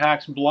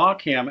contacts,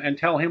 block him, and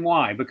tell him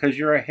why. Because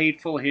you're a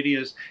hateful,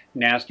 hideous,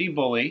 nasty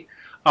bully.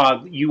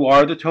 You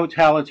are the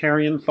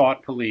totalitarian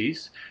thought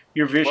police.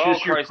 You're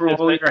vicious, you're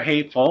cruel, you're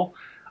hateful.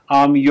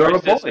 You're a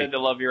bully. Said to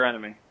love your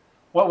enemy.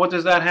 What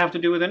does that have to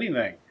do with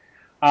anything?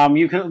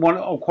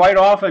 Quite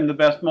often the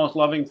best, most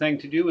loving thing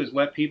to do is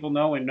let people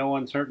know in no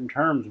uncertain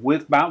terms,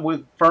 with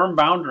firm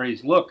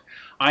boundaries. Look,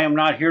 I am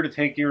not here to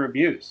take your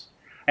abuse,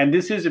 and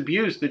this is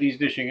abuse that he's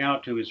dishing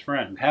out to his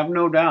friend. Have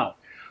no doubt.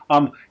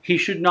 He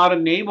should not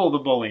enable the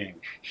bullying.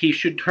 He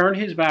should turn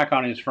his back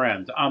on his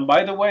friends.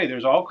 By the way,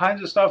 there's all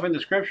kinds of stuff in the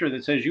scripture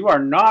that says you are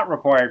not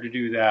required to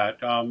do that.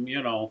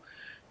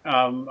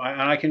 And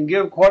I can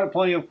give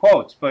plenty of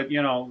quotes, but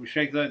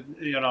shake the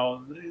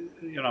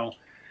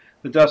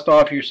the dust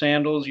off your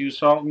sandals, use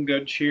salt and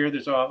good cheer.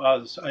 There's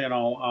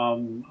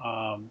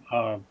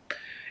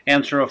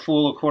answer a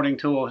fool according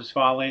to his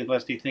folly,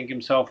 lest he think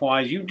himself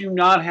wise. You do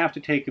not have to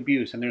take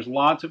abuse, and there's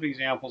lots of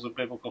examples of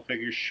biblical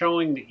figures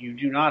showing that you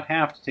do not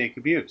have to take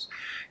abuse.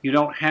 You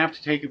don't have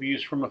to take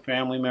abuse from a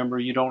family member.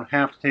 You don't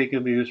have to take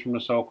abuse from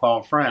a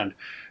so-called friend.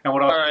 And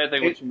what all right, I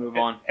think we should move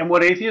on. And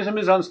what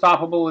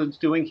Atheism-Is-Unstoppable is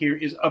doing here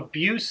is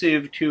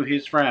abusive to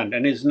his friend,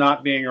 and is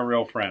not being a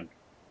real friend.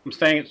 I'm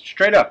saying it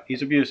straight up.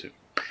 He's abusive.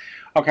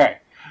 Okay,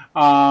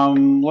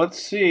 let's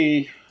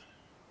see.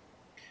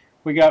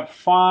 We got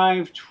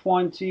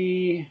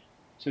 5:20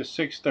 to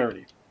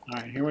 6:30.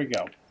 All right, here we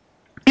go.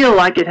 I feel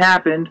like it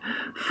happened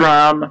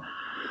from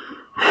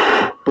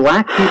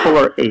black people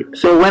or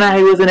apes. So when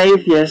I was an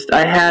atheist,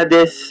 I had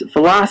this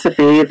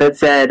philosophy that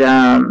said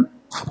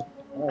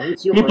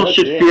people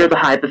should fear the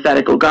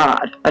hypothetical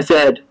God. I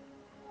said,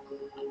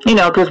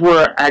 because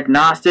we're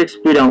agnostics,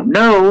 we don't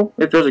know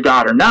if there's a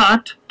God or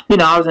not.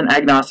 I was an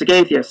agnostic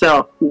atheist.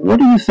 So what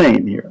are you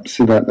saying here?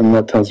 See that, and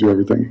that tells you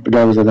everything. The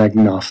guy was an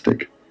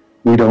agnostic.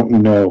 We don't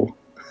know.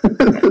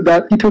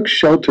 That he took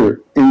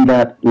shelter in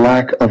that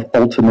lack of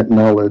ultimate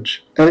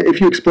knowledge. And if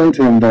you explain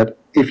to him that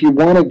if you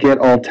want to get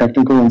all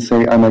technical and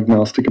say I'm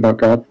agnostic about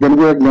God, then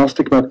we're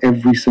agnostic about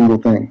every single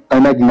thing.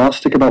 I'm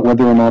agnostic about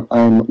whether or not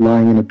I'm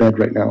lying in a bed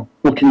right now.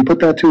 Well, can you put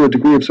that to a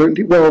degree of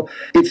certainty? Well,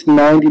 it's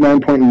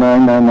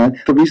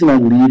 99.999. The reason I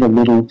leave a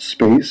little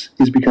space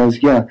is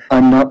because, yeah,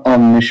 I'm not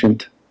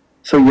omniscient.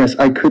 So yes,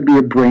 I could be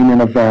a brain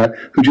in a vat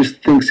who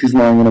just thinks he's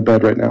lying in a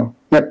bed right now.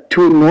 Now,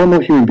 to a normal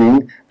human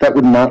being, that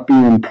would not be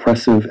an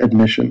impressive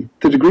admission.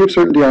 The degree of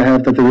certainty I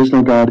have that there is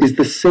no God is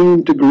the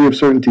same degree of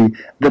certainty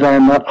that I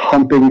am not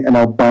humping an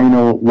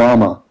albino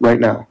llama right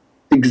now.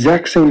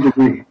 Exact same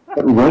degree.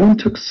 But Rowan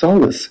took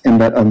solace in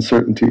that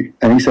uncertainty.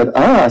 And he said,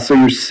 so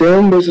you're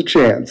saying there's a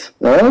chance.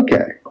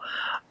 Okay.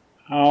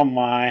 Oh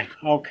my.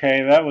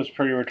 Okay, that was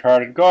pretty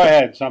retarded. Go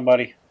ahead,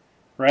 somebody.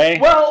 Ray?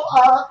 Well,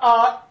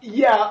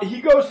 yeah,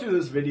 he goes through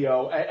this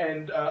video,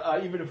 and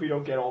even if we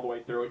don't get all the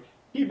way through it,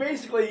 he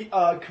basically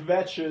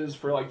kvetches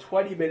for like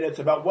 20 minutes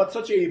about what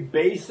such a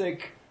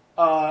basic,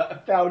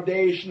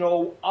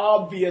 foundational,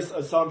 obvious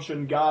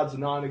assumption God's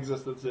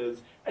non-existence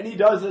is. And he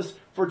does this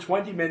for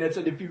 20 minutes,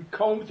 and if you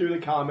comb through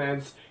the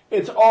comments,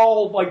 it's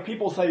all, like,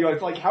 people say,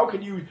 it's like, how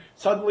can you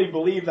suddenly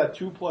believe that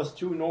 2 +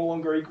 2 no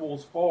longer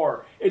equals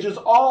 4? It's just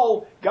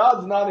all,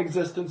 God's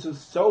non-existence is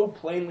so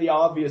plainly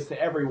obvious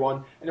to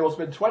everyone, and they will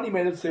spend 20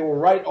 minutes, they will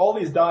write all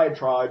these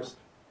diatribes.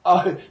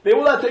 They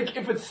will not take,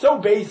 if it's so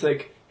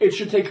basic, it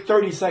should take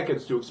 30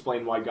 seconds to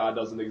explain why God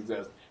doesn't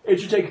exist.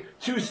 It should take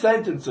 2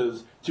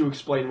 sentences to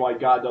explain why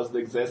God doesn't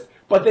exist,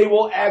 but they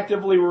will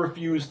actively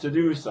refuse to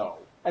do so.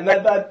 And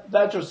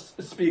that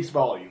just speaks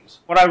volumes.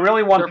 What I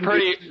really want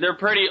they're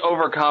pretty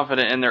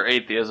overconfident in their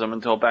atheism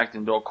until backed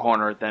into a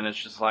corner. Then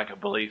it's just lack of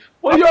belief.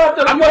 Well, you don't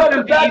have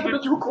to back them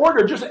into a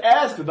corner. Just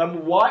ask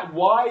them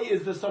why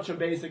is this such a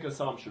basic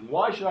assumption?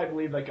 Why should I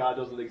believe that God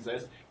doesn't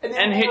exist?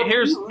 And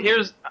here's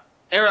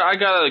I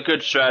got a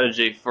good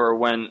strategy for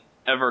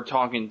whenever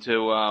talking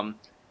to an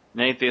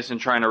atheist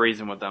and trying to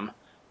reason with them.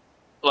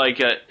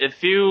 Like,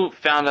 if you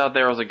found out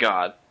there was a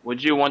God,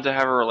 would you want to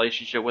have a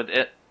relationship with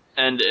it?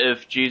 And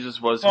if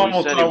Jesus was who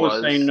he said he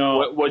was,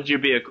 no. would you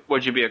be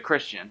a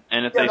Christian?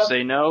 And if they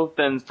say no,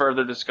 then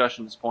further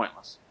discussion is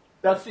pointless.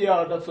 That's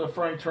the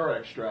Frank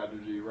Turek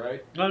strategy,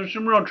 right? There's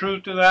some real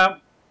truth to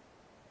that,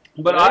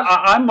 but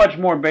I'm much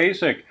more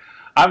basic.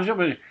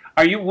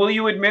 Will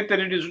you admit that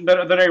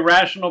that a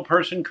rational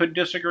person could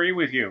disagree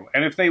with you?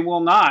 And if they will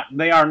not,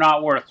 they are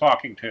not worth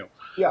talking to.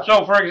 Yeah.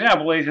 So, for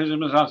example,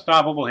 atheism is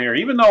unstoppable here.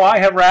 Even though I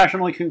have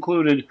rationally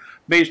concluded,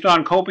 based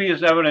on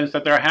copious evidence,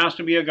 that there has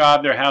to be a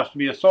God, there has to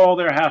be a soul,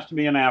 there has to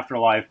be an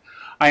afterlife,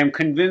 I am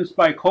convinced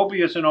by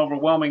copious and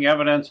overwhelming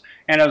evidence,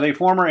 and as a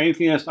former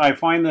atheist, I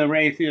find the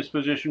atheist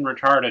position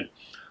retarded.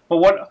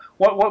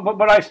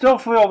 But I still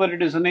feel that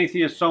it is an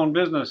atheist's own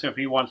business if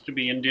he wants to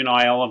be in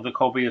denial of the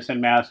copious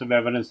and massive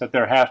evidence that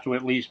there has to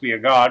at least be a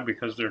God,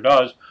 because there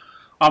does.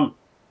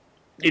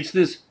 It's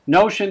this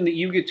notion that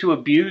you get to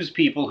abuse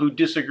people who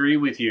disagree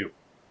with you.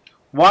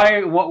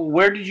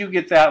 Where did you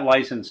get that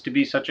license to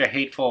be such a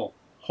hateful,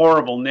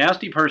 horrible,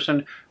 nasty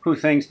person who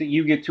thinks that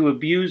you get to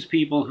abuse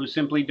people who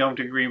simply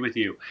don't agree with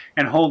you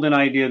and hold an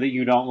idea that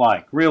you don't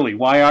like? Really,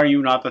 why are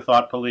you not the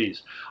thought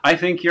police? I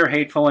think you're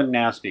hateful and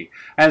nasty.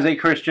 As a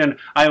Christian,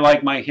 I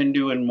like my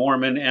Hindu and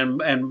Mormon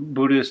and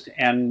Buddhist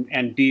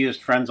and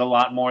deist friends a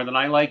lot more than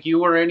I like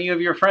you or any of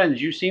your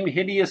friends. You seem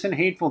hideous and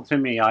hateful to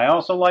me. I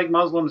also like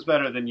Muslims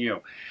better than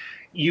you.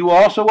 You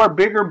also are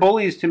bigger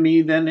bullies to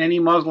me than any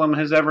Muslim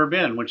has ever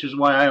been, which is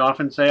why I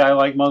often say I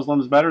like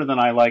Muslims better than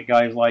I like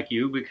guys like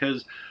you,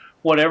 because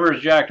whatever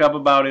is jacked up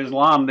about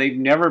Islam, they've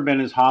never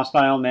been as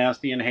hostile,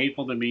 nasty, and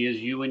hateful to me as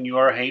you and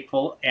your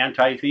hateful,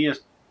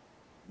 anti-theist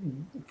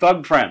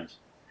thug friends.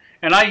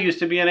 And I used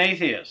to be an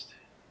atheist.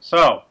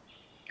 So,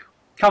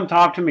 come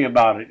talk to me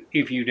about it,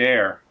 if you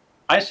dare.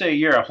 I say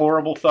you're a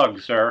horrible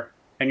thug, sir,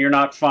 and you're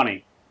not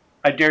funny.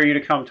 I dare you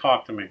to come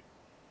talk to me.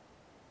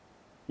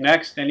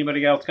 Next,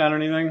 anybody else got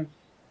anything?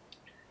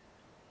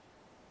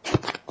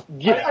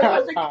 Yeah.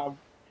 I think,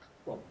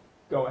 well,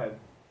 go ahead.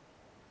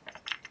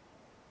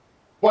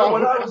 Well,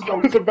 when I I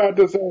was about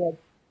to say.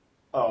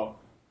 Oh.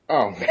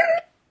 All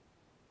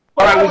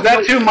right, was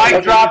that too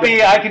mic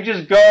droppy? I could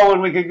just go, and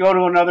we could go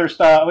to another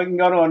style. We can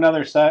go to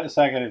another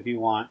second if you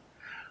want.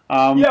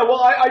 Yeah,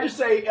 well, I just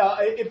say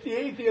if the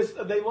atheists,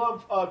 they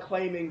love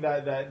claiming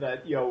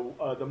that you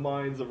know the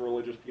minds of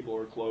religious people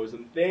are closed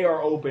and they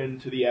are open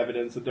to the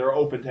evidence, that they're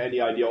open to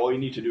any idea. All you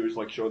need to do is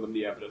like show them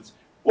the evidence.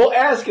 Well,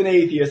 ask an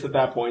atheist at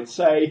that point.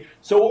 Say,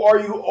 so are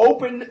you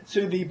open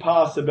to the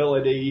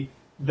possibility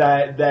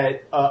that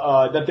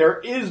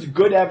there is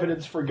good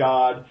evidence for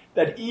God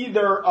that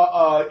either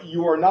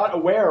you are not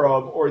aware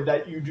of or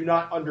that you do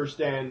not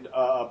understand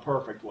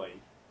perfectly?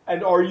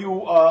 And are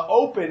you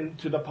open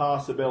to the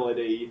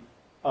possibility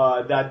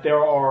that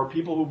there are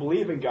people who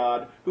believe in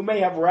God who may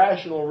have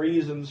rational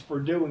reasons for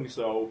doing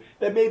so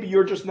that maybe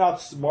you're just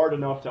not smart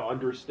enough to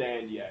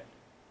understand yet?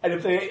 And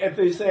if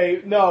they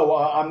say no,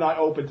 I'm not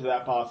open to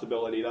that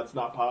possibility, that's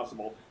not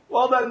possible,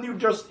 well then you've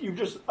just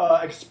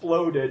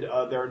exploded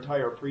their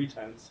entire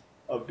pretense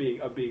of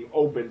being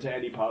open to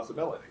any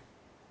possibility.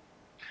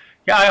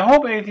 Yeah, I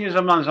hope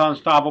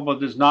Atheism-Is-Unstoppable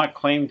does not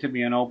claim to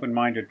be an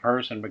open-minded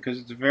person, because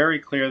it's very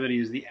clear that he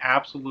is the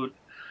absolute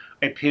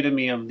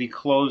epitome of the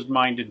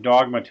closed-minded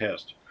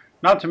dogmatist.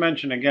 Not to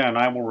mention, again,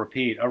 I will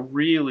repeat, a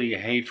really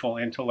hateful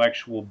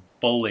intellectual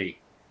bully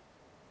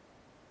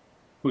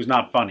who's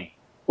not funny.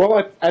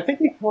 Well, I think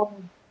he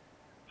called.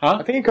 Huh?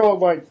 I think he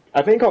called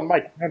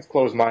Mike Pence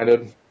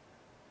closed-minded.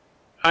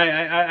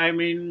 I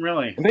mean,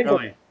 really.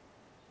 Really.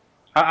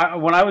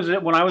 When I was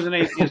an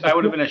atheist, I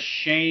would have been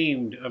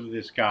ashamed of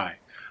this guy.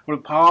 I would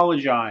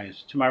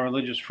apologize to my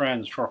religious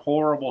friends for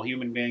horrible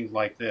human beings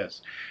like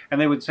this. And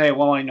they would say,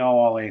 well, I know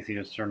all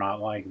atheists are not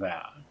like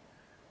that.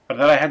 But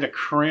that I had to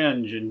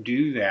cringe and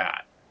do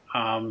that.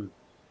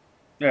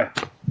 Yeah.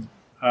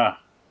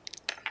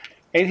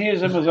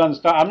 Atheism is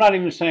unstoppable. I'm not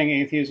even saying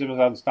atheism is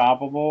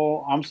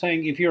unstoppable. I'm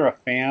saying if you're a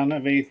fan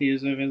of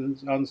atheism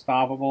is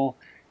unstoppable,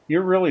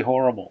 you're really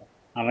horrible.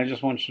 And I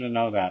just want you to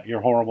know that.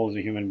 You're horrible as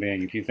a human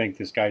being if you think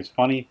this guy's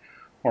funny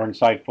or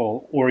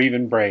insightful or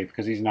even brave,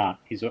 because he's not.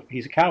 He's a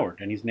coward,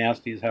 and he's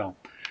nasty as hell.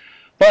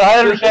 But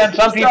I understand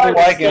some people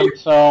like him,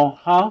 so,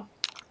 huh?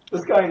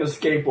 This guy in a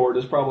skateboard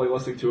is probably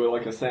listening to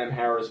like a Sam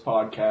Harris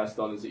podcast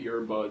on his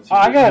earbuds.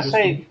 I gotta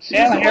say,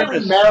 Sam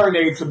Harris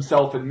marinates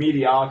himself in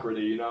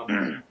mediocrity, you know?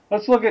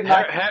 Let's look at...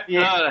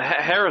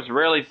 Harris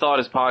rarely thought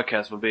his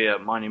podcast would be a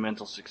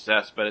monumental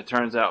success, but it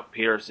turns out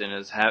Peterson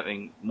is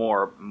having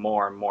more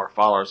and more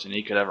followers than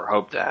he could ever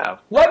hope to have.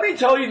 Let me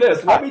tell you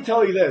this.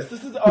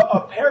 This is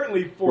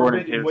apparently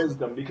forbidden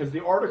wisdom, because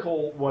the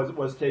article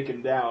was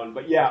taken down.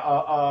 But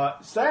yeah,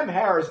 Sam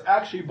Harris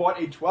actually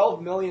bought a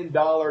 $12 million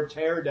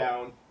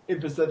teardown in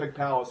Pacific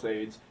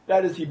Palisades.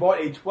 That is, he bought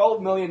a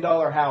 $12 million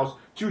house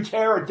to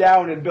tear it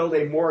down and build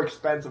a more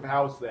expensive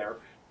house there.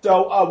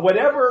 So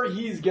whatever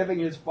he's giving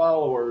his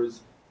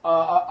followers,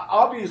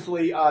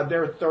 obviously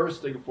they're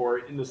thirsting for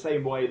it in the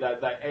same way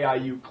that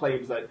AIU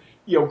claims that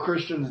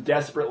Christians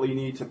desperately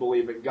need to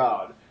believe in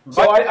God.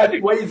 So I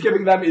think what he's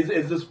giving them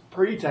is this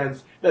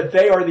pretense that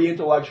they are the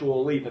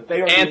intellectual elite, that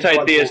they are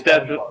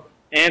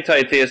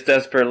anti-theists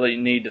desperately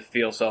need to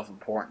feel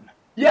self-important.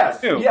 Yes,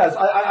 yes.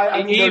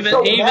 I mean,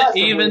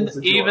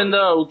 even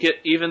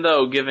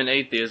though given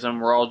atheism,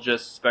 we're all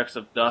just specks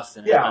of dust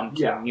in an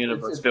unseen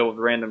universe filled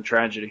with random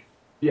tragedy.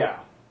 Yeah.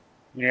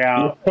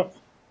 Yeah.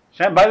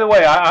 By the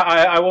way,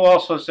 I will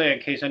also say, in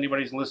case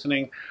anybody's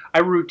listening,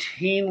 I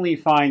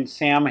routinely find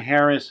Sam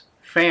Harris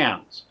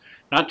fans,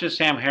 not just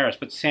Sam Harris,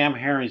 but Sam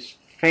Harris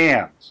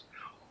fans,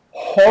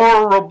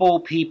 horrible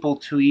people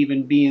to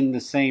even be in the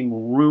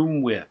same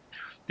room with.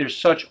 They're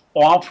such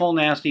awful,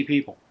 nasty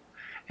people.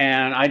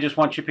 And I just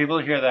want you people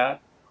to hear that.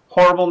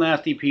 Horrible,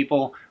 nasty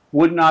people,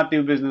 would not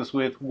do business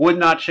with, would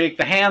not shake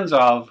the hands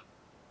of,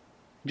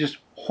 just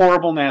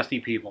horrible,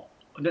 nasty people.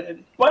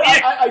 But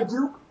I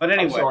do... But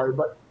anyway. I'm sorry,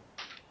 but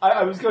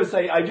I was going to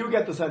say, I do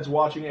get the sense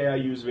watching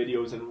AIU's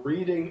videos and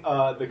reading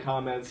the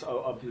comments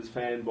of his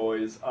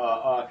fanboys,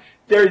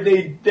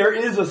 there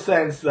is a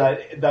sense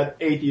that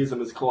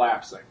atheism is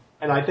collapsing.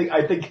 And I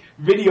think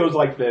videos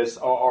like this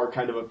are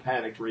kind of a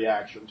panicked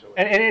reaction to it.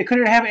 And it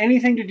couldn't have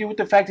anything to do with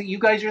the fact that you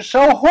guys are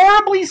so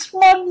horribly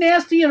smug,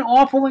 nasty, and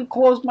awful, and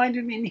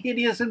closed-minded, and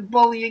hideous, and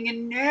bullying,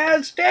 and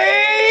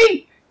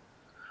nasty!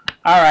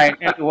 All right.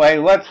 Anyway,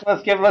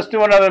 let's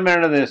do another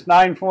minute of this.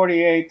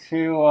 9:48 to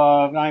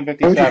 9:57.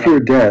 Don't you fear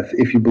death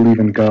if you believe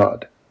in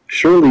God?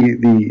 Surely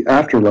the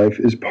afterlife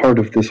is part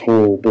of this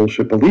whole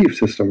bullshit belief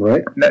system,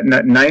 right?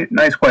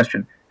 Nice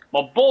question.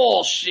 Well,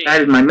 bullshit.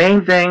 That is my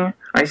main thing.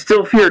 I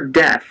still fear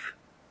death.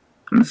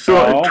 I'm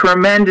so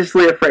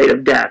tremendously afraid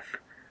of death.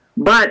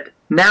 But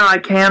now I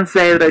can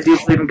say that I do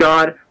believe in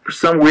God for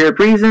some weird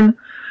reason.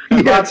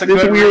 Yeah, it's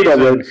weird,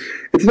 already.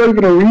 It's not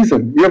even a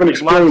reason. You haven't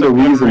explained the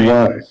reason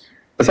why.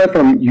 Aside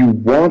from you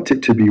want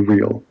it to be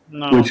real,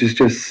 which is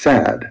just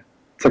sad.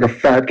 It's like a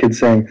fat kid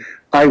saying,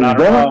 I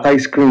want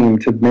ice cream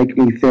to make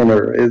me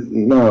thinner.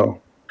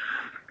 No.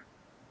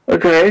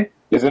 Okay.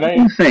 Isn't it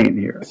insane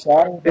here?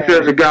 If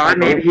there's a God,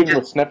 maybe he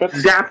just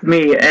zapped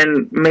me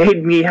and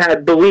made me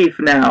have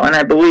belief now, and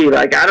I believe.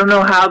 Like, I don't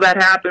know how that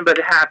happened, but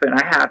it happened.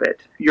 I have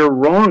it. You're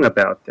wrong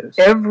about this.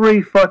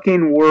 Every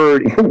fucking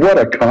word. What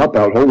a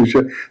cop-out, holy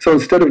shit. So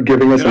instead of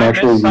giving us an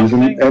actual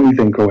reason,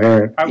 anything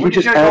coherent, he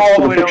just adds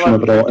to the fiction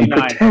of it all and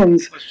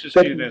pretends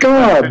that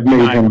God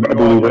made him a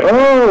believer.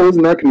 Oh,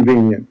 isn't that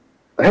convenient?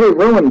 Hey,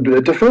 Rowan,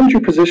 defend your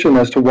position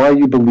as to why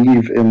you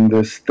believe in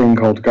this thing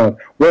called God.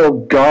 Well,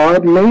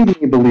 God made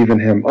me believe in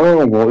him.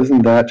 Oh, well,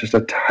 isn't that just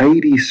a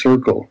tidy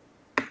circle?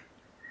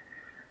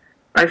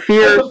 I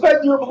fear...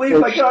 Defend your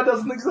belief that God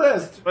doesn't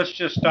exist. Let's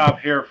just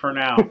stop here for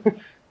now.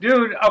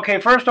 Dude,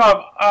 okay, first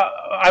off,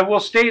 I will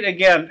state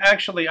again,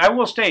 actually, I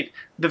will state,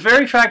 the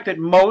very fact that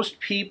most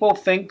people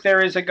think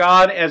there is a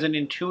God as an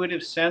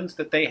intuitive sense,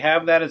 that they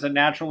have that as a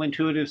natural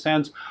intuitive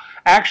sense,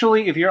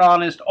 actually, if you're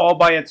honest, all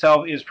by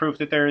itself is proof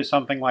that there is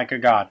something like a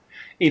God.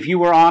 If you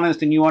were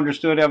honest and you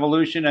understood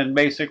evolution and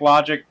basic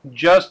logic,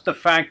 just the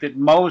fact that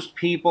most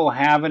people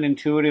have an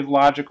intuitive,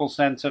 logical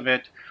sense of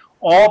it,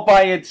 all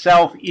by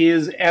itself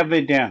is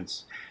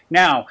evidence.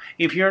 Now,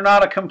 if you're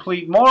not a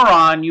complete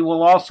moron, you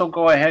will also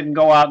go ahead and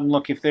go out and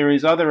look if there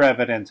is other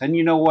evidence. And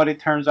you know what? It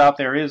turns out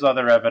there is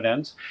other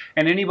evidence.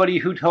 And anybody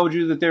who told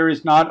you that there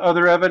is not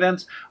other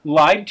evidence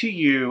lied to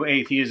you.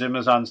 Atheism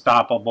is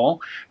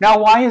unstoppable. Now,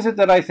 why is it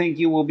that I think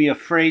you will be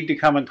afraid to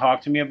come and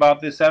talk to me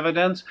about this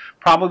evidence?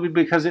 Probably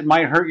because it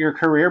might hurt your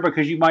career,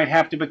 because you might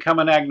have to become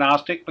an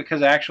agnostic,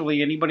 because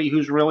actually anybody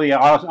who's really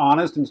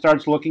honest and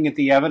starts looking at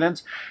the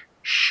evidence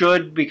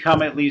should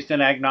become at least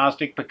an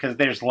agnostic, because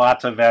there's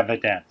lots of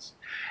evidence.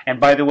 And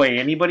by the way,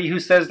 anybody who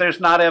says there's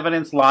not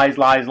evidence lies,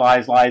 lies,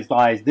 lies, lies,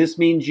 lies. This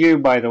means you,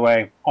 by the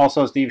way.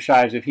 Also, Steve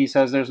Shives, if he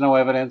says there's no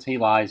evidence, he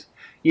lies.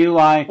 You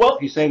lie. Well,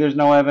 if you say there's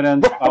no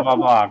evidence, blah, blah,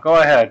 blah. Go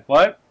ahead.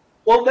 What?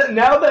 Well,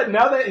 now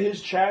that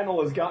his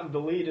channel has gotten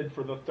deleted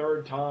for the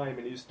third time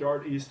and he's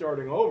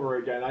starting over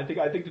again, I think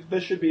that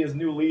this should be his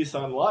new lease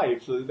on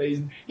life. So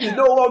that he's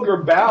no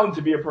longer bound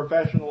to be a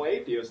professional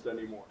atheist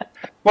anymore.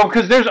 Well,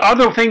 because there's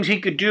other things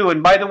he could do,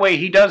 and by the way,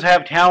 he does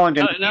have talent.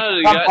 And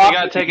he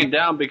got taken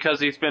down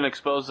because he's been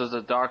exposed as a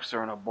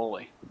doxer and a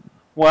bully.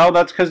 Well,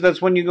 that's because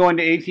that's when you go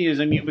into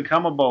atheism, you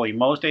become a bully.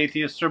 Most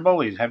atheists are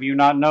bullies. Have you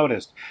not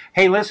noticed?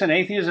 Hey, listen,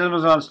 atheism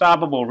is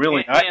unstoppable,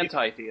 really.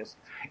 Anti-theist.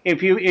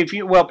 If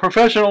you, well,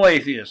 professional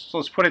atheists,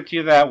 let's put it to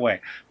you that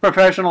way.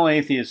 Professional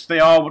atheists, they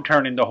all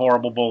turn into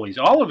horrible bullies.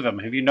 All of them.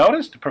 Have you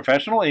noticed?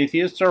 Professional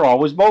atheists are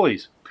always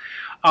bullies.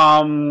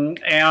 I mean,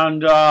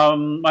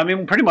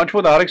 pretty much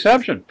without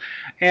exception.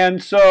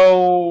 And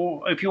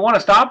so, if you want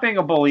to stop being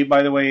a bully,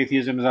 by the way,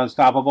 atheism is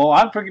unstoppable.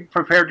 I'm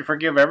prepared to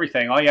forgive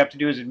everything. All you have to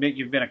do is admit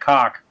you've been a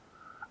cock,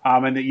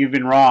 and that you've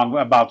been wrong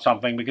about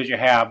something, because you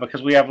have,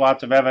 because we have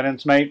lots of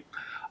evidence, mate.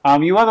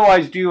 You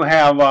otherwise do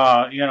have,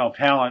 you know,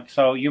 talent,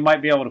 so you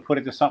might be able to put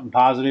it to something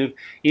positive.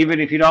 Even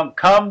if you don't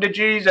come to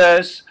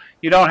Jesus,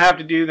 you don't have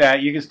to do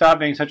that. You can stop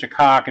being such a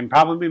cock and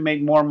probably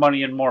make more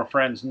money and more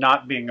friends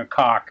not being a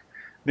cock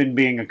than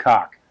being a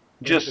cock.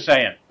 Just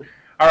saying.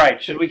 All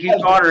right, should we keep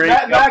on?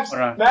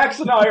 Max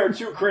and I are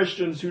two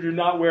Christians who do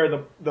not wear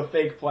the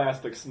fake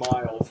plastic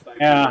smiles. Thank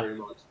you very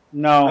much.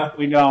 No,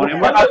 we don't.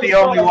 And we're not the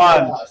only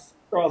ones.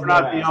 We're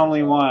not the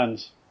only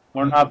ones.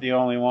 We're not the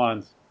only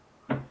ones.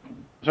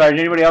 Sorry, did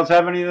anybody else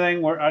have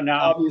anything?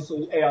 Now,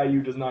 obviously,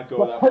 AIU does not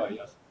go that way,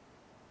 yes.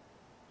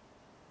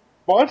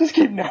 Well, I just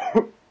keep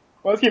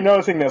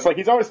noticing this. Like,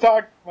 he's always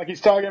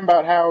talking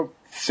about how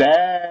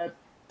sad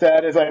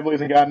is I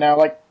believe in God now.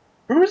 Like,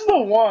 who's the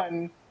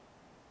one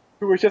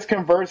who was just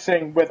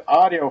conversing with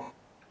audio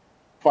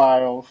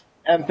files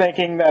and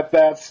thinking that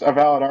that's a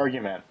valid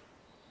argument?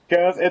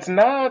 Because it's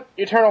not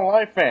Eternal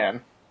Life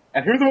Fan.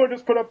 And who's the one who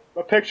just put up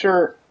a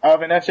picture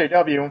of an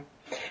SJW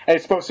and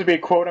he's supposed to be,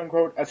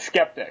 quote-unquote, a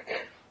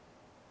skeptic?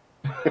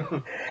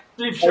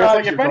 Steve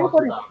like, if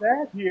anybody's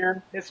sad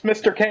here, it's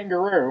Mr.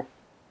 Kangaroo.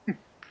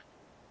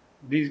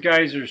 These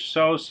guys are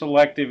so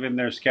selective in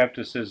their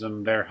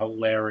skepticism, they're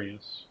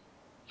hilarious.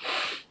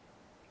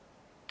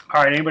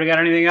 All right, anybody got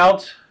anything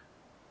else?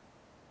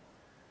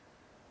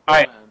 All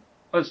right,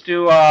 let's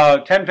do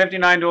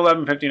 1059 to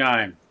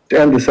 1159. To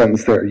end the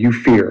sentence there, you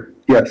fear.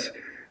 Yes,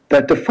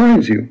 that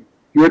defines you.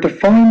 You are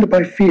defined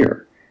by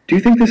fear. Do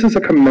you think this is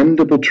a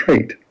commendable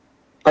trait?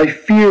 I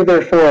fear,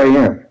 therefore I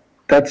am.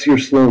 That's your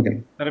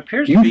slogan. That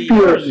appears You to be fear,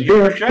 yours.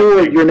 You're therefore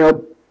projecting. you're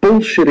now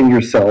bullshitting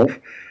yourself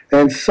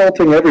and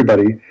insulting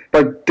everybody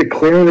by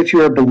declaring that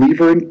you're a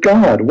believer in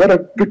God. What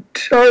a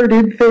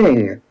retarded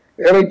thing.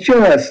 I mean,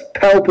 just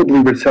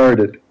palpably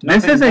retarded.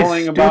 This is a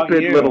bullying about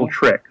stupid you. little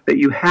trick that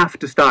you have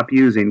to stop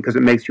using because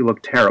it makes you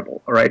look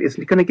terrible, all right? It's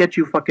going to get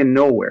you fucking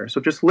nowhere, so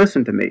just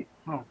listen to me.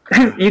 Oh,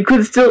 You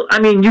could still,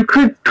 I mean, you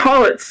could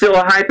call it still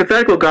a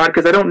hypothetical God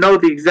because I don't know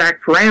the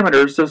exact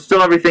parameters, so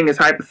still everything is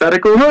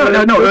hypothetical.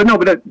 No,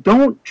 but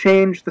don't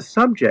change the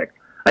subject.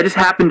 I just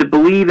happen to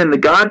believe in the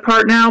God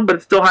part now, but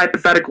it's still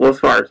hypothetical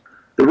as far as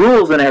the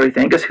rules and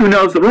everything, because who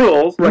knows the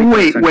rules?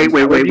 Wait.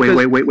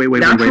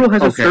 Natural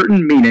has a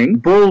certain meaning.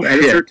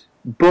 Bullshit.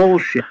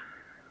 Bullshit.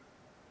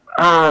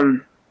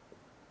 But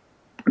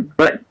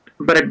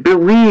I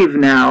believe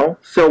now,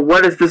 so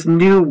what does this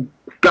new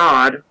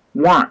God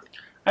want?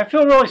 I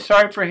feel really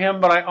sorry for him,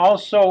 but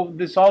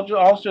this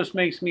also just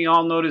makes me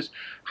all notice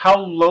how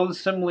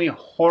loathsomely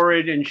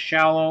horrid and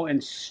shallow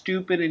and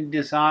stupid and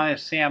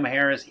dishonest Sam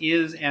Harris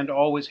is and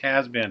always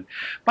has been.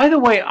 By the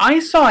way, I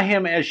saw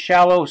him as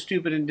shallow,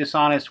 stupid, and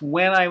dishonest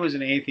when I was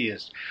an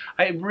atheist.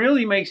 It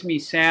really makes me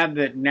sad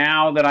that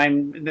now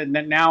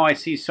now I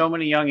see so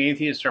many young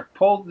atheists are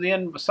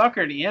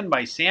suckered in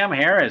by Sam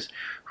Harris,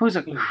 who's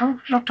a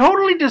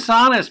totally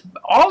dishonest,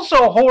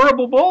 also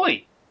horrible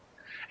bully.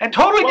 And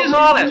totally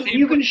dishonest.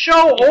 You can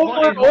show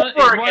over and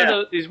over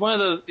again. He's one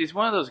of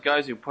those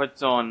guys who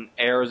puts on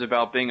airs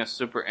about being a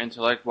super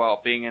intellect while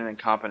being an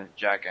incompetent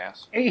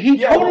jackass. He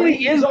totally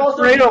is. He's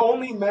also the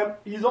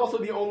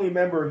only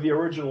member of the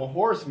original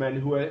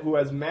Horsemen who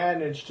has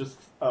managed to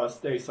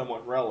stay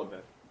somewhat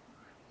relevant.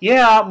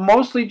 Yeah,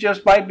 mostly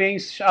just by being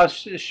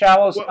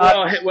shallow.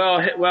 Well,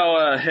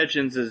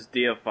 Hitchens is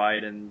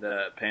deified in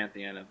the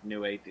pantheon of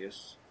new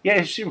atheists.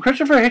 Yeah,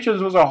 Christopher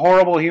Hitchens was a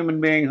horrible human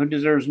being who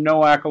deserves no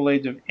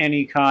accolades of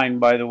any kind,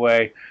 by the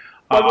way.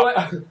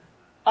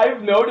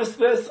 I've noticed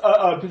this,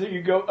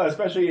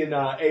 especially in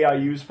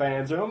AIU's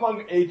fans and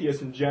among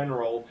atheists in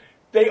general.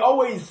 They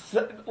always,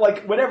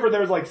 like, whenever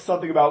there's like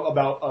something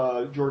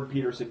about Jordan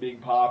Peterson being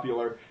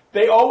popular,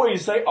 they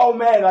always say, "Oh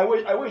man, I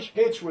wish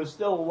Hitch was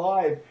still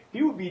alive.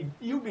 He would be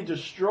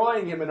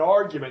destroying him in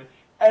argument."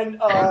 And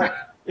what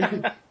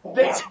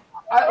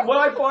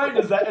I find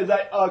is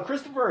that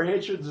Christopher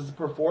Hitchens is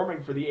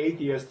performing for the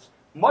atheists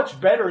much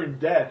better in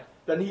death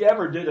than he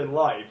ever did in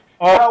life.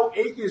 How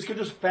atheists could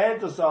just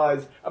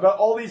fantasize about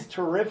all these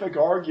terrific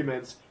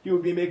arguments he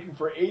would be making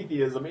for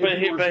atheism. But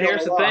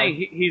here's the thing: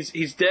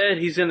 he's dead.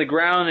 He's in the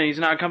ground, and he's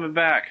not coming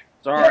back.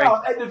 Sorry. Yeah,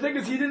 and the thing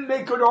is, he didn't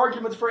make good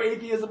arguments for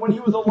atheism when he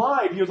was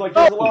alive. He was like,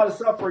 "There's a lot of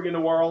suffering in the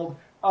world.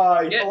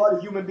 A lot of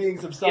human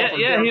beings have suffered.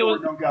 He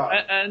was, no God."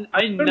 And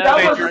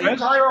that was the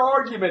entire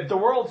argument. The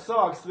world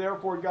sucks,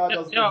 therefore God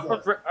doesn't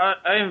exist.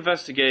 I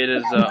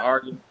investigated his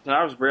argument, and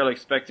I was really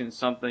expecting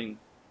something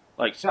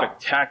like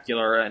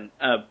spectacular and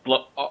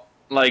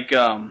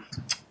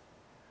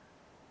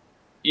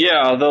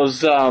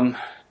those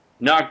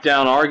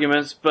knockdown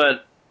arguments,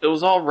 but it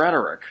was all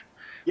rhetoric.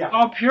 Yeah.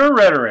 Oh, pure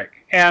rhetoric.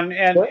 And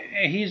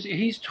he's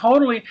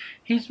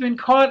been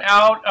caught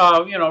out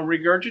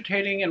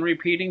regurgitating and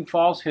repeating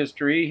false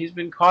history. He's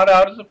been caught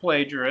out as a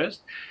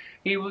plagiarist.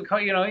 He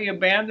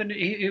abandoned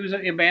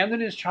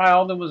his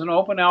child and was an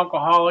open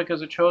alcoholic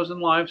as a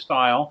chosen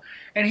lifestyle,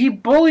 and he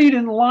bullied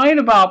and lied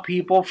about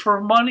people for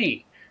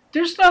money.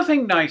 There's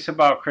nothing nice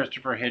about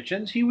Christopher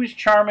Hitchens. He was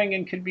charming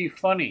and could be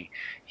funny.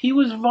 He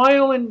was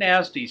vile and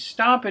nasty.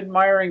 Stop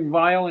admiring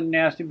vile and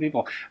nasty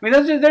people. I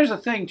mean, there's a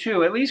thing,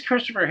 too. At least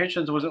Christopher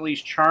Hitchens was at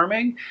least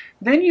charming.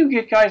 Then you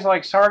get guys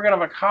like Sargon of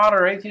Akkad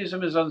or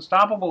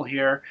Atheism-Is-Unstoppable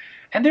here,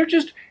 and they're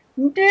just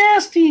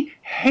nasty,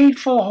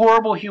 hateful,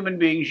 horrible human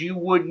beings you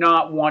would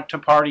not want to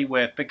party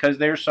with because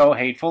they're so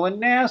hateful and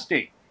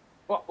nasty.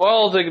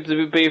 Well,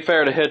 to be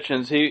fair to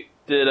Hitchens, he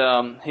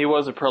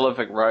was a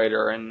prolific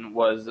writer and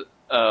was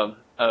a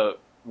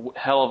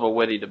hell of a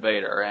witty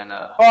debater, and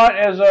caught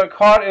as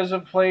a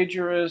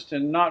plagiarist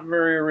and not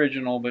very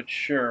original, but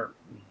sure.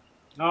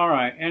 All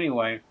right.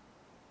 Anyway,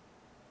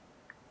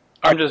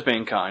 I'm just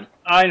being kind.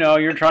 I know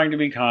you're trying to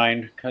be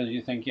kind because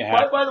you think you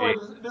have. By the way,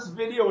 this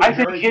video is I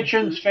think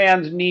Hitchens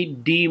fans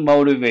need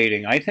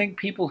demotivating. I think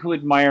people who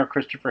admire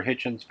Christopher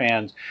Hitchens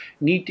fans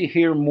need to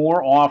hear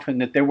more often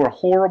that there were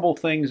horrible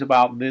things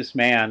about this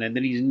man and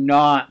that he's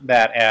not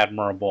that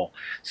admirable.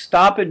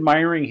 Stop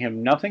admiring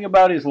him. Nothing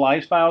about his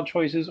lifestyle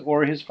choices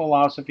or his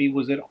philosophy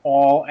was at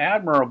all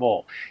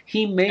admirable.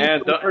 He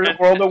made the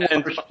world a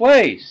worse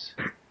place.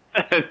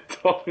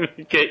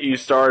 Don't get you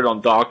started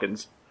on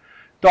Dawkins.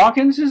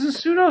 Dawkins is a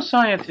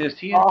pseudoscientist.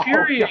 He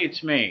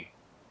infuriates me.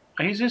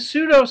 He's a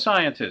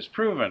pseudoscientist,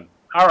 proven.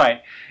 All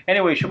right.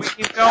 Anyway, should we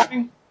keep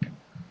going?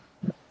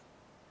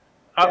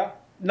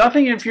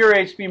 Nothing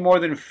infuriates me more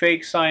than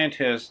fake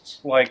scientists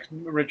like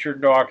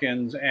Richard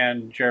Dawkins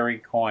and Jerry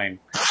Coyne.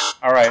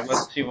 All right,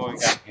 let's see what we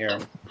got here.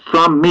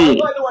 From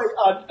me. By the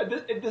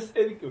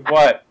way,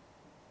 What?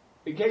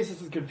 in case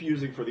this is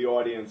confusing for the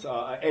audience,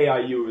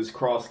 AIU is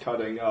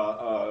cross-cutting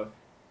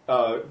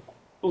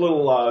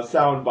little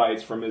sound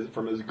bites from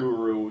his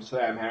guru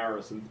Sam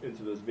Harris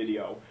into this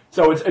video,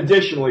 so it's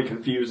additionally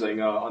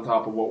confusing on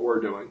top of what we're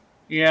doing.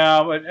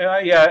 Yeah, but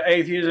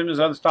atheism is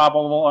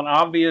unstoppable. An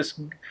obvious,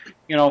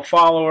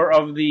 follower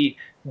of the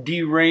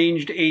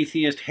deranged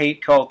atheist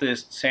hate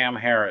cultist Sam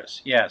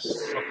Harris.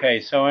 Yes.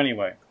 Okay. So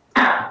anyway,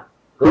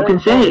 Who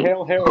can say?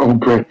 Hail, hail. Oh,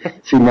 great.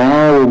 See,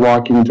 now we're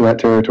walking into that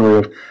territory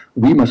of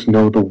we must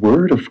know the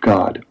Word of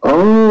God.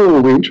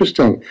 Oh,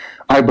 interesting.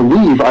 I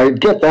believe I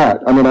get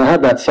that. I mean, I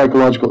have that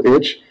psychological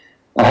itch.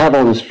 I have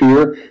all this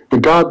fear. The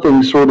God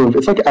thing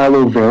it's like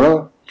aloe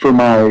vera for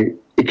my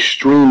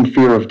extreme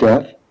fear of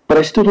death. But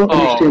I still don't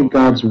understand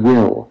God's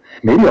will.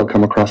 Maybe I'll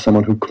come across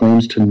someone who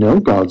claims to know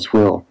God's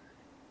will.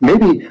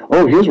 Maybe,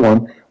 here's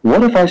one.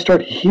 What if I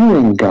start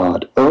hearing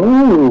God?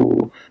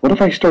 Oh, what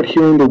if I start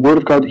hearing the Word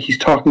of God? He's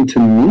talking to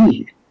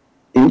me.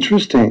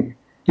 Interesting.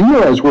 You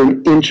realize we're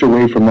an inch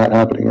away from that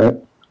happening, right?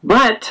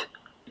 But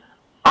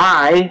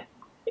I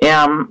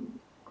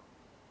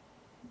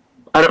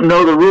don't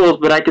know the rules,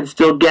 but I can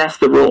still guess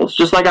the rules,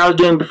 just like I was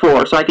doing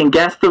before. So I can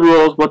guess the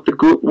rules, what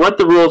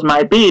the rules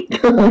might be.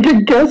 I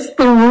can guess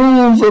the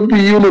rules of the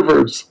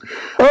universe.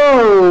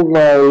 Oh,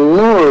 my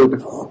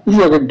Lord. This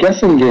is like a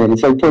guessing game.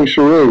 It's like playing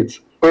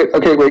charades. Wait,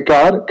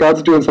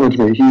 God's doing something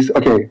to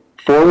me.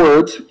 4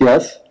 words,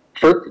 yes.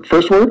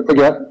 First word,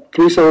 okay.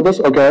 3 syllables,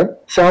 okay.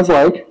 Sounds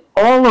like.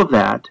 All of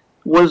that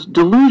was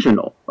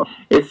delusional.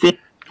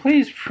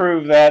 please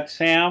prove that,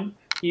 Sam.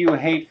 You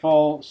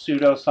hateful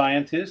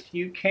pseudoscientist.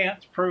 You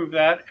can't prove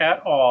that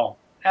at all.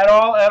 At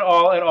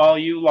all,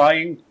 you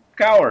lying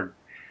coward.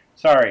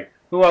 Sorry.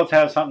 Who else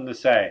has something to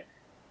say?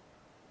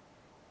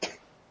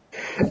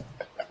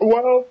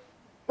 Well,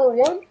 for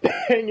one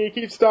thing, he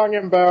keeps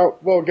talking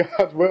about,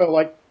 God's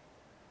will.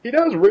 He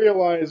does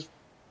realize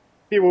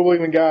people who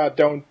believe in God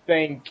don't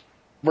think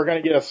we're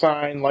going to get a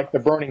sign like the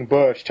burning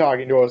bush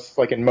talking to us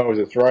like in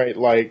Moses,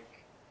 right?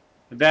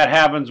 That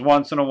happens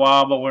once in a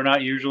while, but we're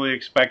not usually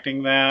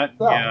expecting that.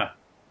 No. Yeah.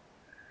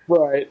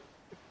 Right.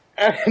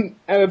 And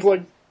it's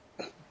like,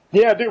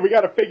 yeah, dude, we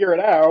got to figure it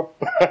out.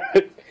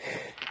 But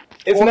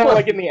it's not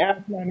like in the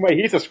asinine way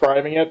he's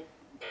describing it.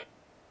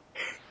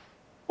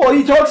 Well,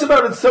 he talks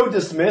about it so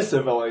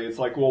dismissively. It's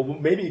like, well,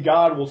 maybe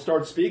God will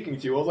start speaking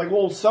to you. I was like,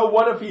 well, so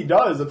what if he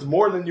does? It's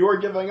more than you're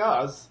giving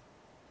us.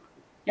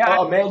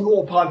 Yeah, a man who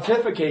will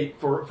pontificate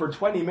for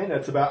 20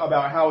 minutes about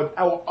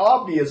how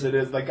obvious it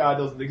is that God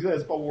doesn't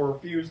exist, but will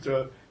refuse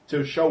to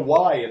show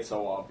why it's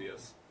so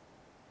obvious.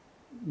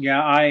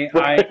 Yeah,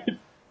 I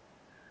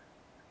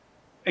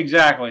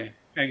exactly.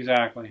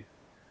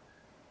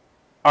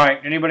 All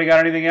right, anybody got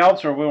anything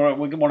else, or we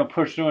want to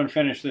push through and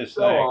finish this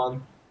thing? Go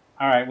on.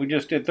 All right, we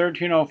just did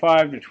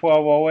 1305 to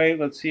 1208.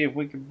 Let's see if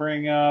we can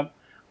bring up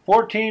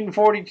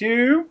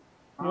 1442.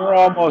 We're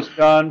almost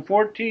done.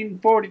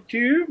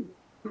 1442.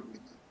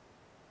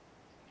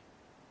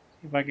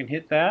 See if I can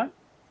hit that.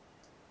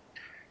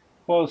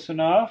 Close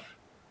enough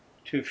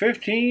to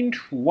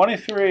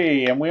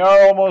 1523, and we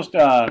are almost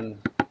done.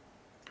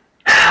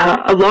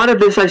 A lot of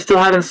this I still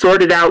haven't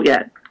sorted out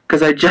yet,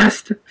 because I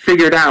just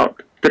figured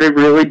out that I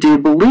really do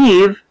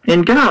believe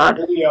in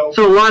God.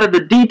 So a lot of the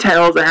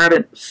details I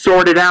haven't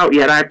sorted out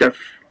yet. I have to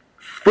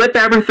flip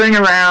everything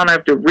around. I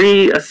have to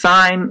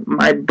reassign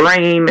my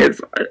brain.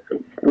 It's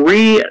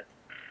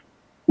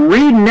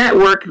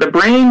re-network the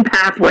brain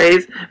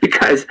pathways,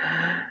 because...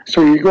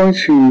 So you're going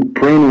to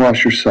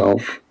brainwash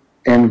yourself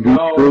and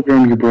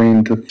reprogram your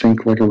brain to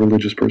think like a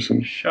religious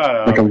person. Shut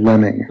up. Like a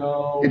lemming.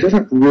 No. It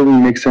doesn't really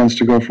make sense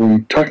to go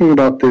from talking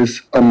about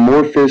this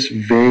amorphous,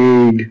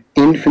 vague,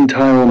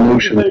 infantile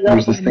notion that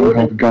there's this thing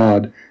called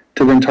God,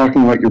 to then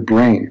talking about your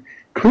brain.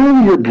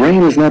 Clearly your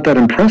brain is not that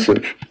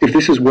impressive if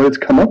this is what it's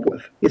come up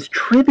with. It's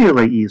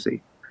trivially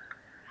easy.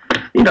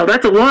 You know,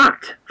 that's a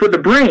lot for the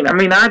brain. I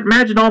mean, I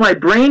imagine all my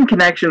brain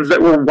connections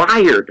that were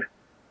wired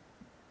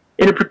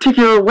in a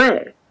particular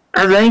way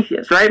as an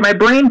atheist, right? My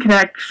brain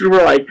connections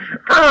were like,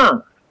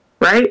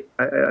 right?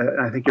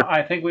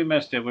 I think we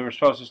missed it. We were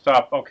supposed to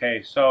stop.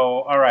 Okay,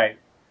 so, all right.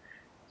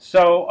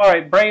 So, all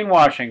right,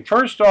 brainwashing.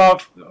 First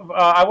off,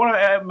 I want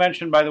to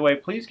mention, by the way,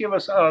 please give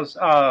us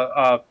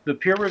the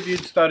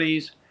peer-reviewed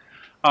studies.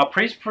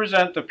 Please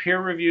present the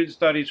peer-reviewed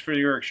studies for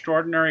your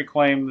extraordinary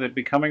claim that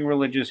becoming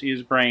religious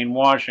is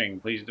brainwashing.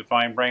 Please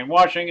define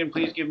brainwashing, and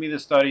please give me the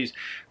studies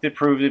that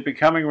prove that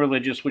becoming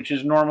religious, which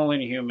is normal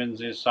in humans,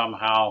 is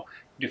somehow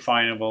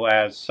definable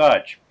as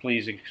such.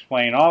 Please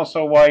explain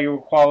also why you were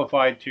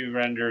qualified to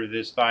render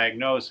this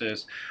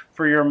diagnosis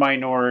for your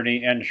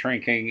minority and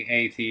shrinking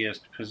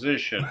atheist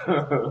position.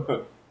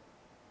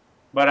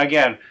 But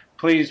again,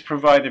 please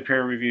provide the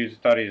peer-reviewed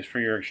studies for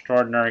your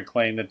extraordinary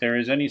claim that there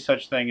is any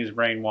such thing as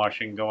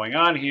brainwashing going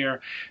on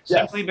here,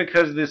 simply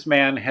because this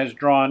man has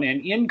drawn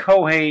an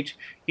incoherent,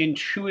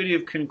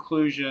 intuitive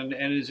conclusion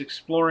and is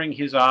exploring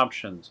his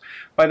options.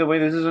 By the way,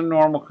 this is a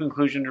normal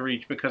conclusion to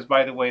reach because,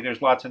 by the way,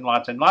 there's lots and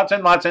lots and lots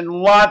and lots and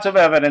lots of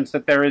evidence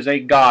that there is a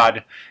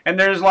God. And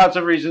there's lots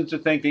of reasons to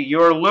think that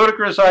your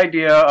ludicrous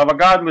idea of a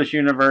godless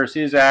universe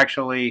is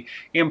actually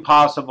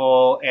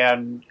impossible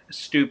and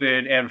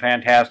stupid and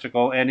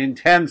fantastical and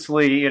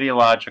intensely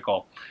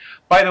ideological.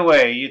 By the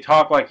way, you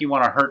talk like you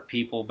want to hurt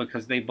people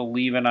because they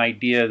believe an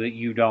idea that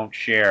you don't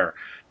share.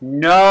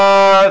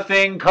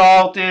 Nothing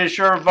cultish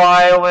or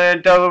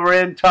violent or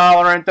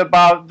intolerant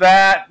about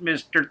that,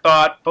 Mr.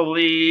 Thought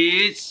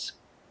Police.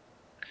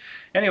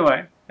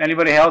 Anyway,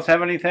 anybody else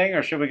have anything,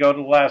 or should we go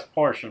to the last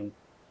portion?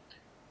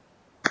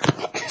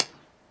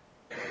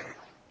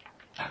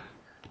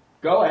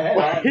 Go ahead,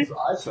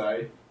 I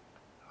say.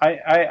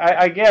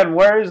 Again,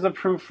 where is the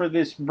proof for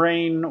this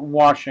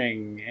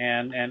brainwashing,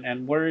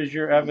 and where is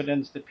your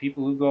evidence that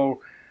people who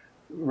go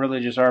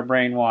religious are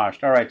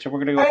brainwashed? All right, so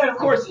we're going to go. And of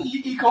course,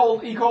 he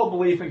called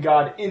belief in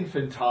God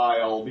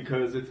infantile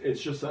because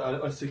it's just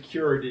a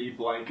security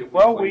blanket.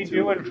 Well, we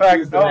do in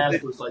fact know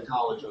that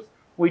psychologist.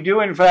 We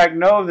do in fact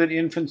know that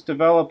infants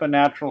develop a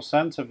natural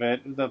sense of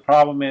it. The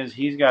problem is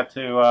he's got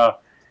to.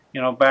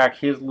 Back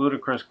his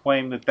ludicrous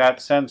claim that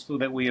that sense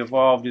that we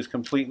evolved is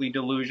completely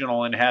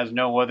delusional and has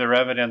no other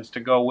evidence to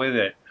go with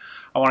it.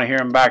 I want to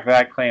hear him back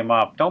that claim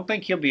up. Don't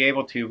think he'll be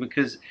able to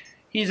because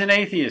he's an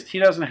atheist. He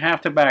doesn't have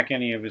to back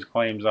any of his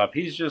claims up.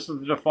 He's just the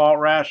default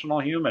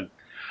rational human.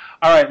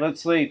 All right,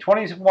 let's see.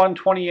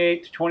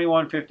 2128 to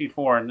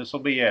 2154, and this will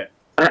be it.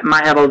 I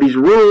might have all these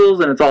rules,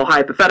 and it's all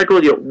hypothetical.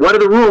 What are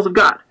the rules of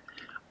God?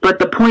 But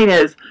the point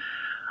is,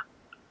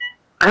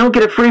 I don't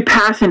get a free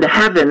pass into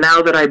heaven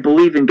now that I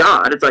believe in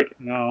God. It's like,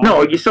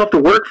 no, you still have to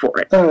work for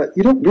it.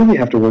 You don't really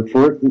have to work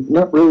for it.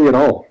 Not really at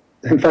all.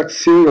 In fact,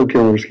 serial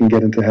killers can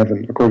get into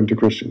heaven, according to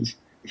Christians.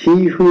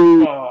 He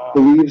who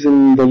believes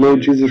in the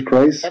Lord Jesus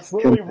Christ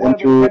can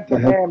enter into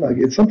heaven.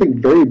 It's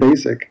something very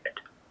basic.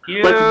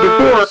 You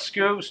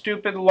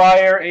stupid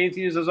liar,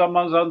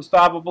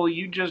 Atheism-Is-Unstoppable.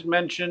 You just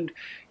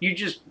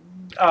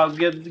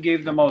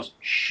gave the most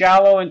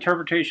shallow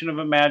interpretation of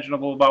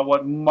imaginable about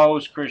what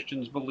most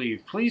Christians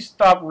believe. Please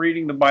stop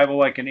reading the Bible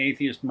like an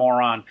atheist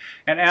moron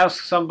and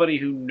ask somebody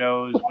who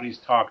knows what he's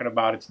talking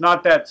about. It's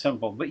not that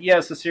simple. But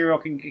yes, a serial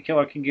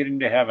killer can get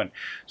into heaven.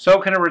 So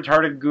can a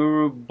retarded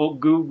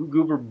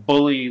goober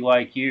bully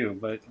like you.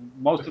 But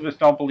most of us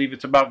don't believe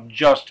it's about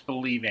just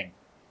believing.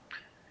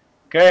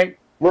 Okay?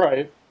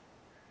 Right.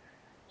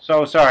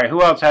 So, sorry,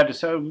 who else had to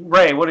say?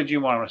 Ray, what did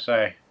you want to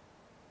say?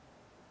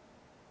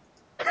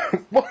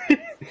 Well,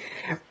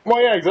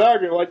 yeah,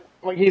 exactly. Like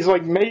he's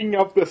making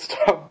up this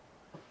stuff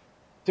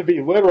to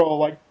be literal.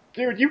 Like,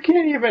 dude, you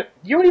don't even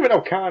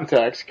know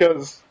context.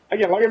 Because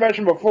again, like I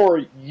mentioned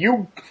before,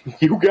 you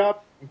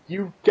got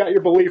your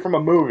belief from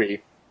a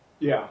movie.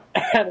 Yeah.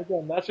 And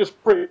again, that's just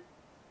pretty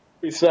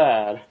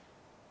sad.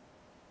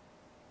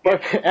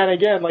 But and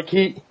again,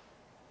 he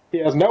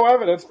has no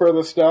evidence for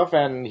this stuff,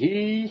 and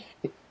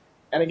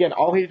again,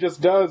 all he just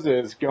does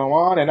is go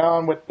on and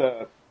on with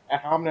the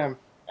ad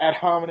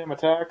hominem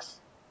attacks.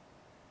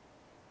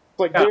 It's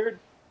like, dude,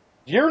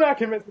 you're not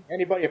convincing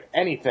anybody of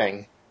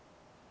anything.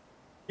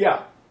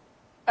 Yeah.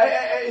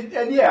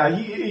 And yeah,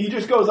 he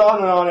just goes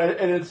on,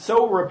 and it's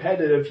so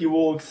repetitive. He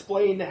will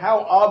explain how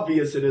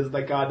obvious it is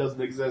that God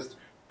doesn't exist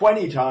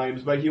 20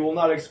 times, but he will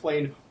not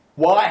explain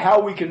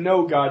how we can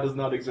know God does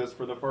not exist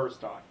for the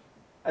first time.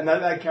 And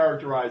that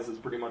characterizes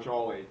pretty much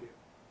all atheists,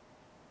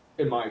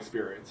 in my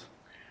experience.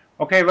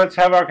 Okay, let's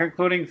have our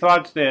concluding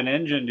thoughts then.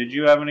 Engine, did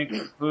you have any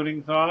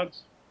concluding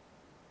thoughts?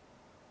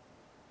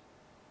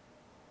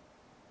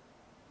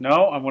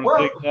 No? I'm going to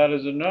take that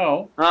as a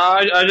no.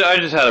 I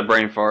just had a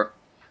brain fart.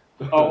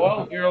 Oh,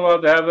 well, you're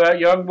allowed to have that.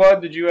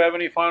 Youngblood, did you have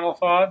any final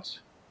thoughts?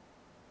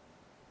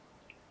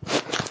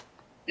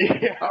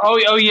 Yeah.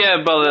 Oh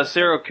yeah, about the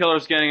serial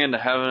killers getting into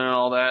heaven and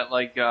all that.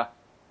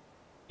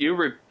 You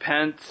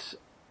repent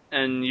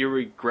and you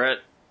regret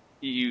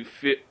you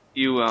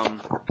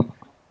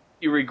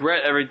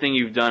regret everything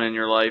you've done in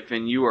your life,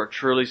 and you are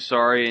truly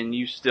sorry, and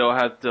you still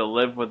have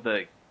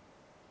to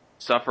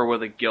suffer with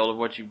the guilt of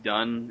what you've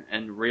done,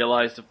 and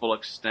realize the full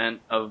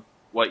extent of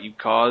what you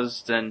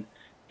caused, and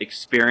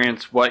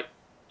experience what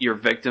your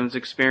victims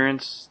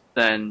experienced.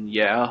 Then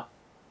yeah.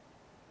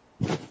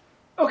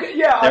 Okay,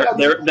 yeah.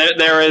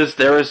 There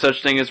is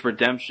such thing as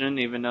redemption,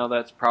 even though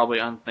that's probably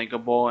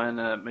unthinkable in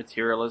a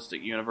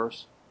materialistic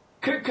universe.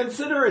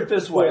 Consider it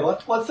this way.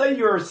 Let's say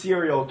you're a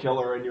serial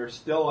killer and you're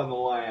still on the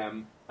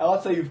lam. And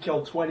let's say you've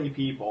killed 20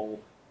 people.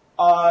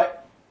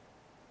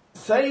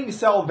 Saying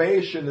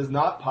salvation is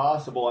not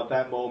possible at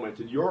that moment,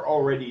 and you're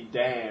already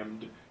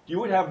damned, you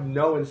would have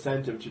no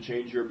incentive to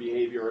change your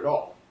behavior at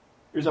all.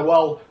 You say,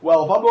 well, if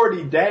I'm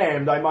already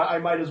damned, I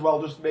might as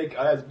well just make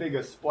as big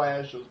a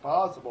splash as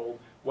possible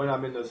when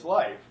I'm in this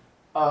life.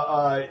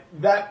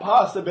 That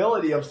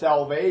possibility of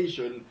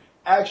salvation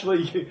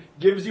actually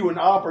gives you an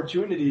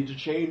opportunity to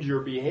change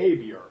your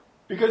behavior.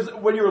 Because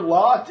when you're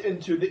locked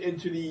into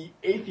the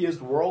atheist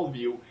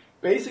worldview,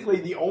 basically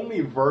the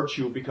only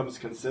virtue becomes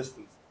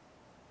consistency.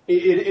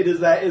 It is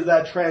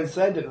that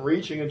transcendent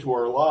reaching into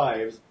our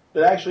lives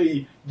that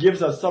actually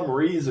gives us some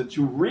reason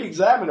to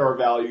re-examine our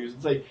values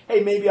and say,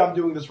 hey, maybe I'm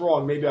doing this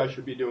wrong. Maybe I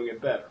should be doing it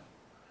better.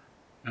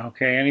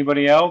 Okay,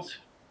 anybody else?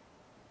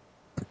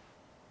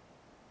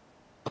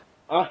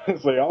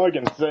 Honestly, all I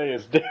can say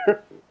is,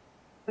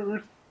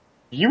 dude,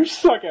 you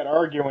suck at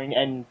arguing,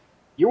 and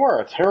you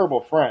are a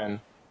terrible friend.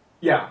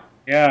 Yeah.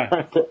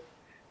 Yeah.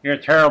 You're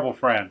a terrible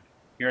friend.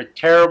 You're a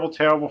terrible,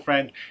 terrible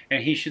friend,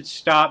 and he should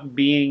stop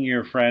being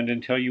your friend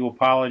until you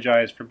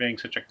apologize for being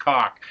such a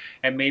cock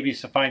and maybe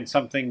find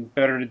something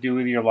better to do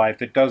with your life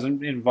that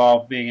doesn't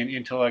involve being an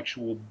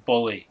intellectual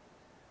bully.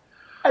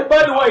 And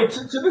by the way,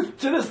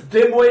 to this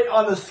dimwit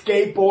on the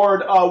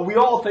skateboard, we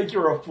all think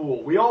you're a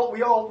fool. We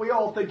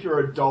all think you're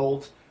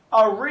adult.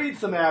 Read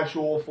some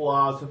actual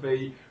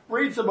philosophy.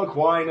 Read some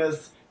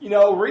Aquinas. You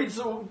know,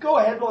 go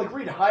ahead and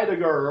read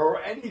Heidegger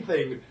or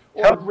anything,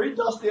 or read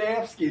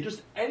Dostoevsky.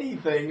 Just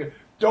anything.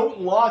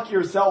 Don't lock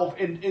yourself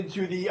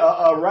into the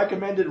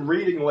recommended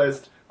reading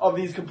list of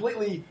these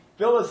completely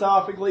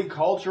philosophically,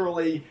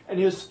 culturally, and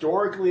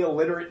historically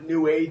illiterate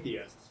new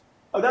atheists.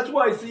 That's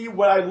what I see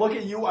when I look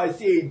at you. I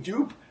see a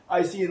dupe.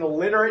 I see an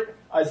illiterate.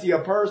 I see a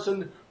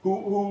person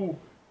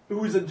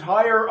whose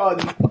entire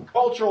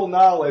cultural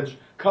knowledge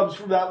comes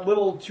from that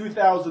little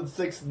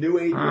 2006 new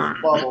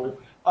atheist bubble.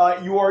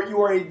 You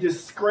are a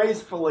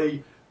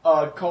disgracefully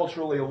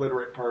culturally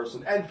illiterate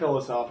person and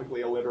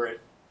philosophically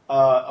illiterate.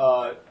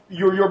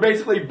 You're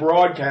basically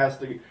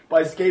broadcasting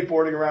by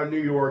skateboarding around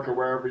New York or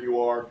wherever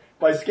you are.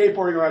 By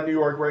skateboarding around New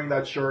York wearing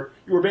that shirt,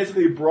 you are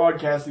basically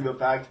broadcasting the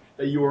fact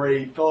that you are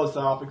a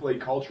philosophically,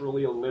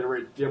 culturally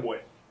illiterate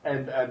dimwit,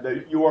 and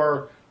that you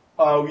are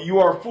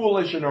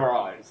foolish in our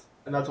eyes.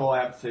 And that's all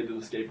I have to say to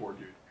the skateboard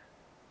dude.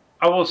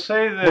 I will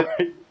say that.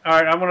 All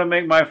right, I'm going to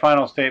make my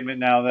final statement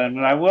now. Then,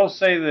 and I will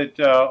say that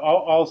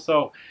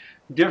also.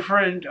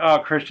 Different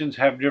Christians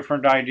have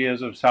different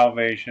ideas of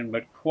salvation,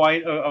 but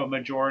quite a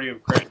majority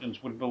of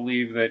Christians would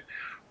believe that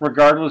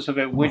regardless of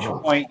at which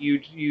point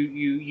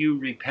you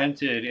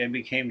repented and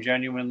became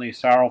genuinely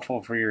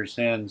sorrowful for your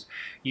sins,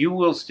 you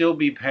will still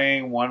be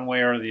paying one way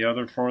or the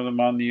other for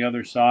them on the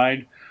other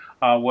side,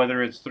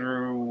 whether it's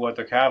through what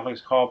the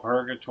Catholics call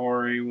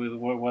purgatory,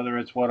 whether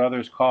it's what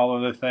others call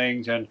other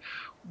things. And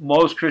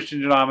most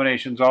Christian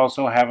denominations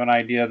also have an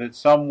idea that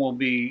some will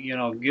be,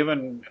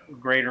 given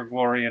greater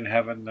glory in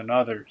heaven than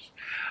others,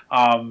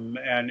 and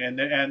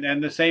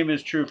the same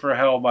is true for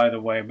hell, by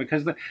the way,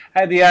 because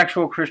the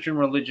actual Christian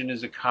religion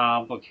is a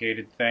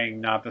complicated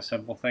thing, not the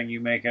simple thing you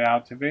make it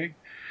out to be.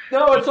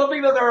 No, it's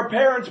something that our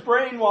parents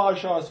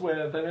brainwash us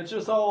with, and it's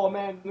just all a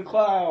man in the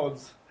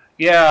clouds.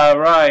 Yeah,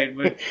 right.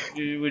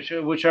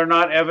 Which are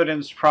not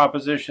evidenced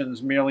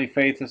propositions, merely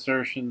faith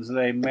assertions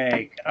they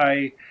make.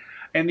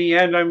 In the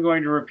end, I'm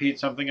going to repeat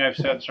something I've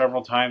said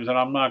several times, and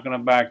I'm not going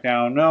to back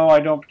down. No, I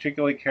don't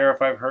particularly care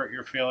if I've hurt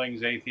your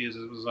feelings.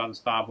 Atheism is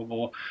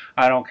unstoppable.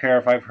 I don't care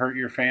if I've hurt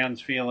your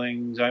fans'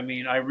 feelings. I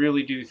mean, I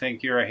really do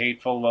think you're a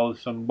hateful,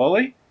 loathsome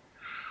bully.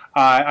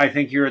 I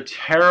think you're a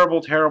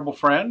terrible, terrible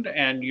friend,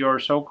 and your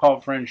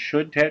so-called friend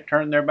should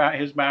turn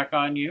his back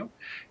on you.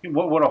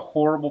 What a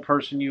horrible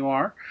person you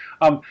are.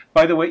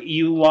 By the way,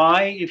 you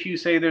lie if you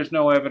say there's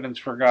no evidence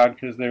for God,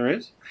 because there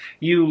is.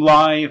 You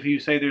lie if you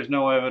say there's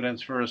no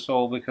evidence for a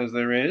soul, because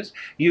there is.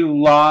 You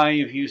lie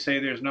if you say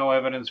there's no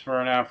evidence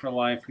for an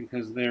afterlife,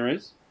 because there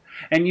is.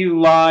 And you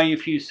lie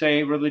if you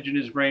say religion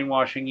is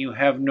brainwashing. You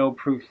have no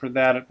proof for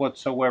that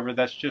whatsoever.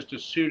 That's just a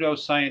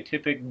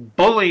pseudo-scientific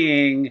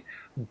bullying,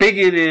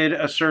 bigoted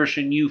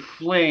assertion you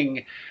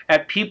fling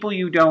at people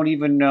you don't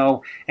even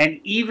know, and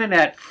even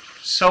at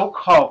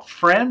so-called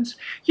friends.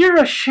 You're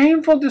a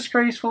shameful,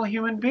 disgraceful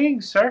human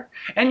being, sir.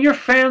 And your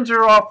fans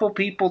are awful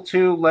people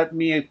too, let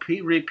me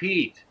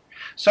repeat.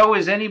 So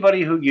is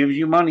anybody who gives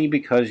you money,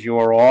 because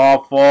you're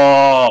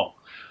awful.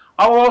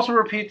 I will also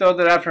repeat, though,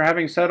 that after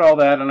having said all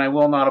that, and I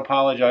will not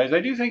apologize,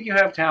 I do think you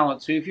have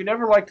talent. So if you'd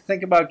ever like to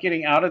think about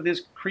getting out of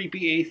this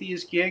creepy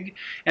atheist gig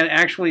and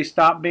actually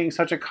stop being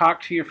such a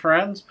cock to your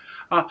friends,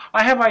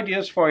 I have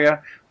ideas for you,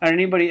 and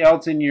anybody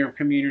else in your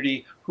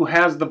community who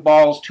has the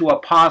balls to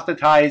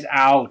apostatize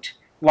out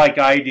like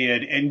I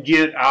did and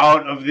get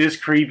out of this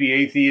creepy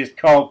atheist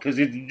cult, because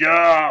it's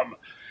dumb.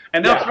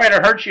 And they'll try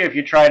to hurt you if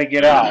you try to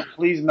get out.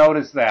 Please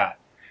notice that.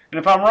 And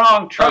if I'm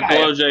wrong, try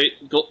it.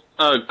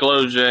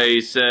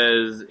 Glowjay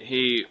says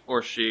he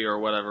or she or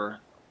whatever.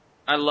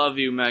 I love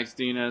you, Max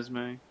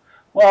Dinesme.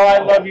 Well,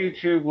 I love you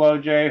too,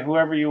 Glowjay.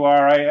 Whoever you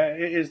are,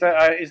 is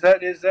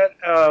that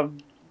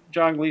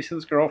John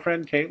Gleason's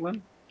girlfriend,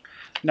 Caitlin?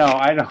 No,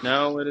 I don't.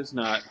 No, it is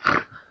not.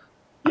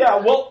 Yeah,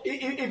 well,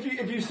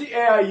 if you see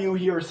AIU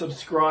here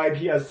subscribed,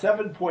 he has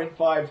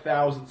 7.5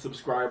 thousand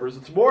subscribers.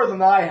 It's more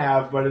than I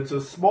have, but it's a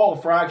small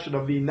fraction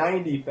of the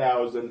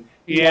 90,000.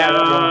 Yeah,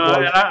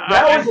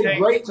 now is a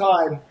great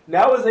time.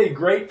 Now is a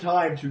great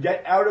time to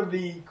get out of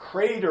the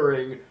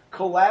cratering,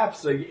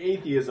 collapsing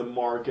atheism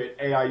market.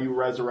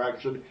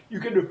 AIU-Resurrection. You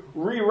can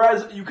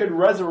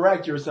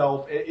resurrect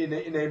yourself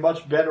in a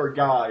much better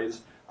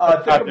guise.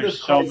 Think of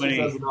this so crisis many.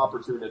 as an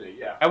opportunity.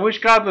 Yeah. I wish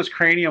Godless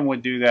Cranium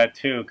would do that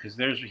too, because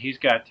he's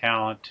got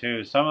talent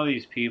too. Some of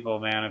these people,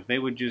 man, if they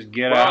would just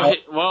get out.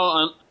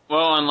 Well,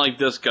 unlike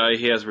this guy,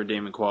 he has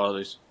redeeming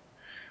qualities.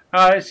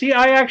 I've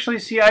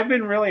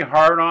been really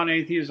hard on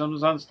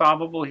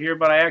Atheism-Is-Unstoppable here,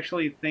 but I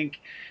actually think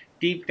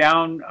deep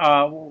down,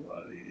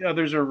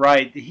 others are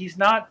right. He's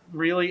not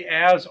really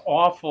as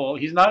awful.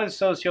 He's not as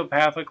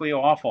sociopathically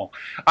awful.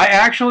 I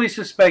actually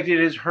suspect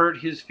it has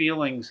hurt his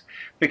feelings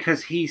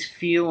because he's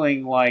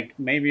feeling like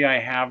maybe I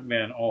have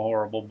been a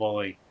horrible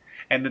bully.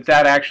 And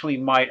that actually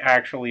might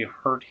actually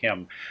hurt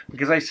him.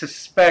 Because I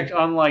suspect,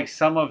 unlike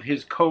some of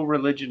his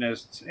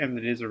co-religionists, and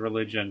it is a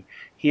religion,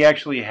 he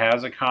actually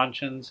has a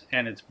conscience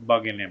and it's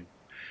bugging him.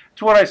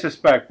 It's what I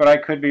suspect, but I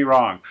could be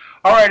wrong.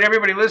 All right,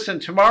 everybody,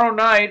 listen. Tomorrow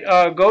night,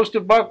 Ghost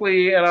of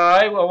Buckley and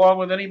I, along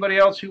with anybody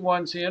else who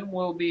wants in,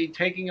 will be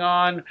doing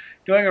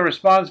a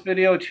response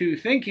video to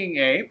Thinking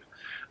Ape.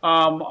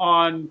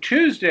 On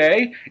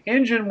Tuesday,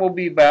 Engine will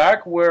be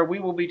back, where we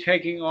will be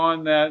taking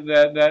on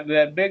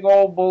that big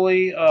old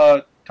bully,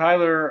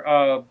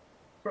 Tyler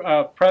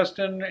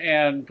Preston,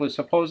 and with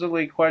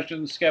supposedly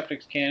questions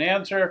skeptics can't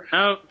answer.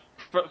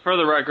 For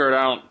the record,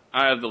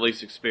 I have the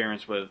least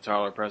experience with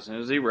Tyler Preston.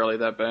 Is he really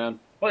that bad?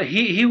 Well,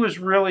 he was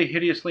really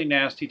hideously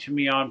nasty to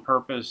me on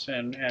purpose,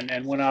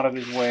 and went out of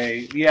his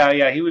way.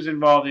 Yeah, he was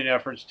involved in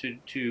efforts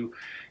to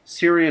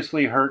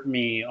seriously hurt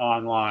me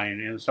online,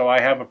 and so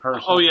I have a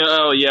person. Oh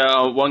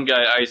yeah. One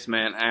guy,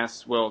 Iceman,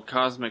 asked, "Will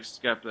Cosmic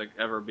Skeptic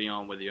ever be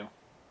on with you?"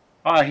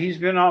 He's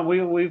been on.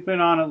 We've been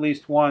on at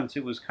least once.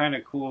 It was kind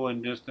of cool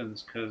in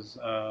distance because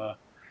I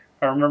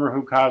remember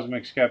who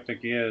Cosmic Skeptic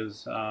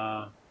is.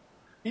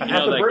 You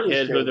know that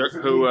kid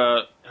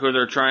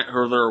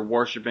who they're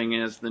worshiping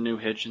as the new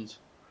Hitchens.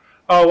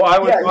 Oh, I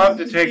would love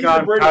to take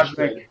on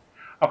Cosmic.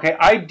 Okay,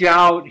 I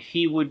doubt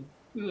he would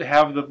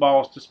have the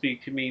balls to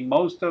speak to me.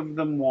 Most of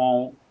them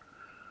won't.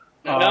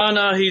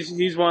 No,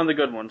 he's one of the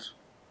good ones.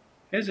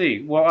 Is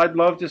he? Well, I'd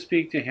love to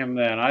speak to him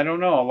then. I don't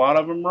know. A lot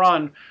of them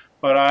run,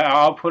 but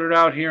I'll put it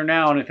out here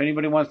now, and if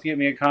anybody wants to get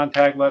me a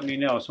contact, let me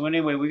know. So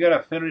anyway, we got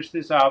to finish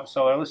this out.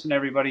 So listen,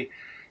 everybody,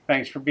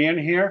 thanks for being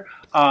here.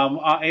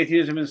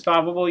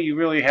 Atheism-Unstoppable, you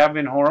really have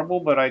been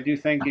horrible, but I do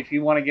think if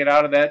you want to get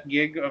out of that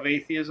gig of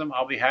atheism,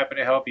 I'll be happy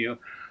to help you.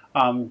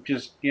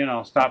 Just,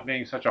 stop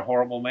being such a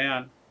horrible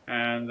man.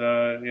 And,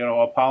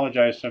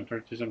 apologize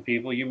to some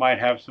people. You might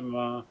have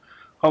some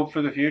hope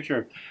for the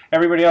future.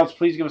 Everybody else,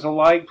 please give us a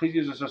like. Please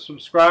give us a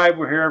subscribe.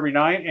 We're here every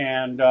night.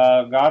 And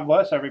God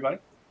bless everybody.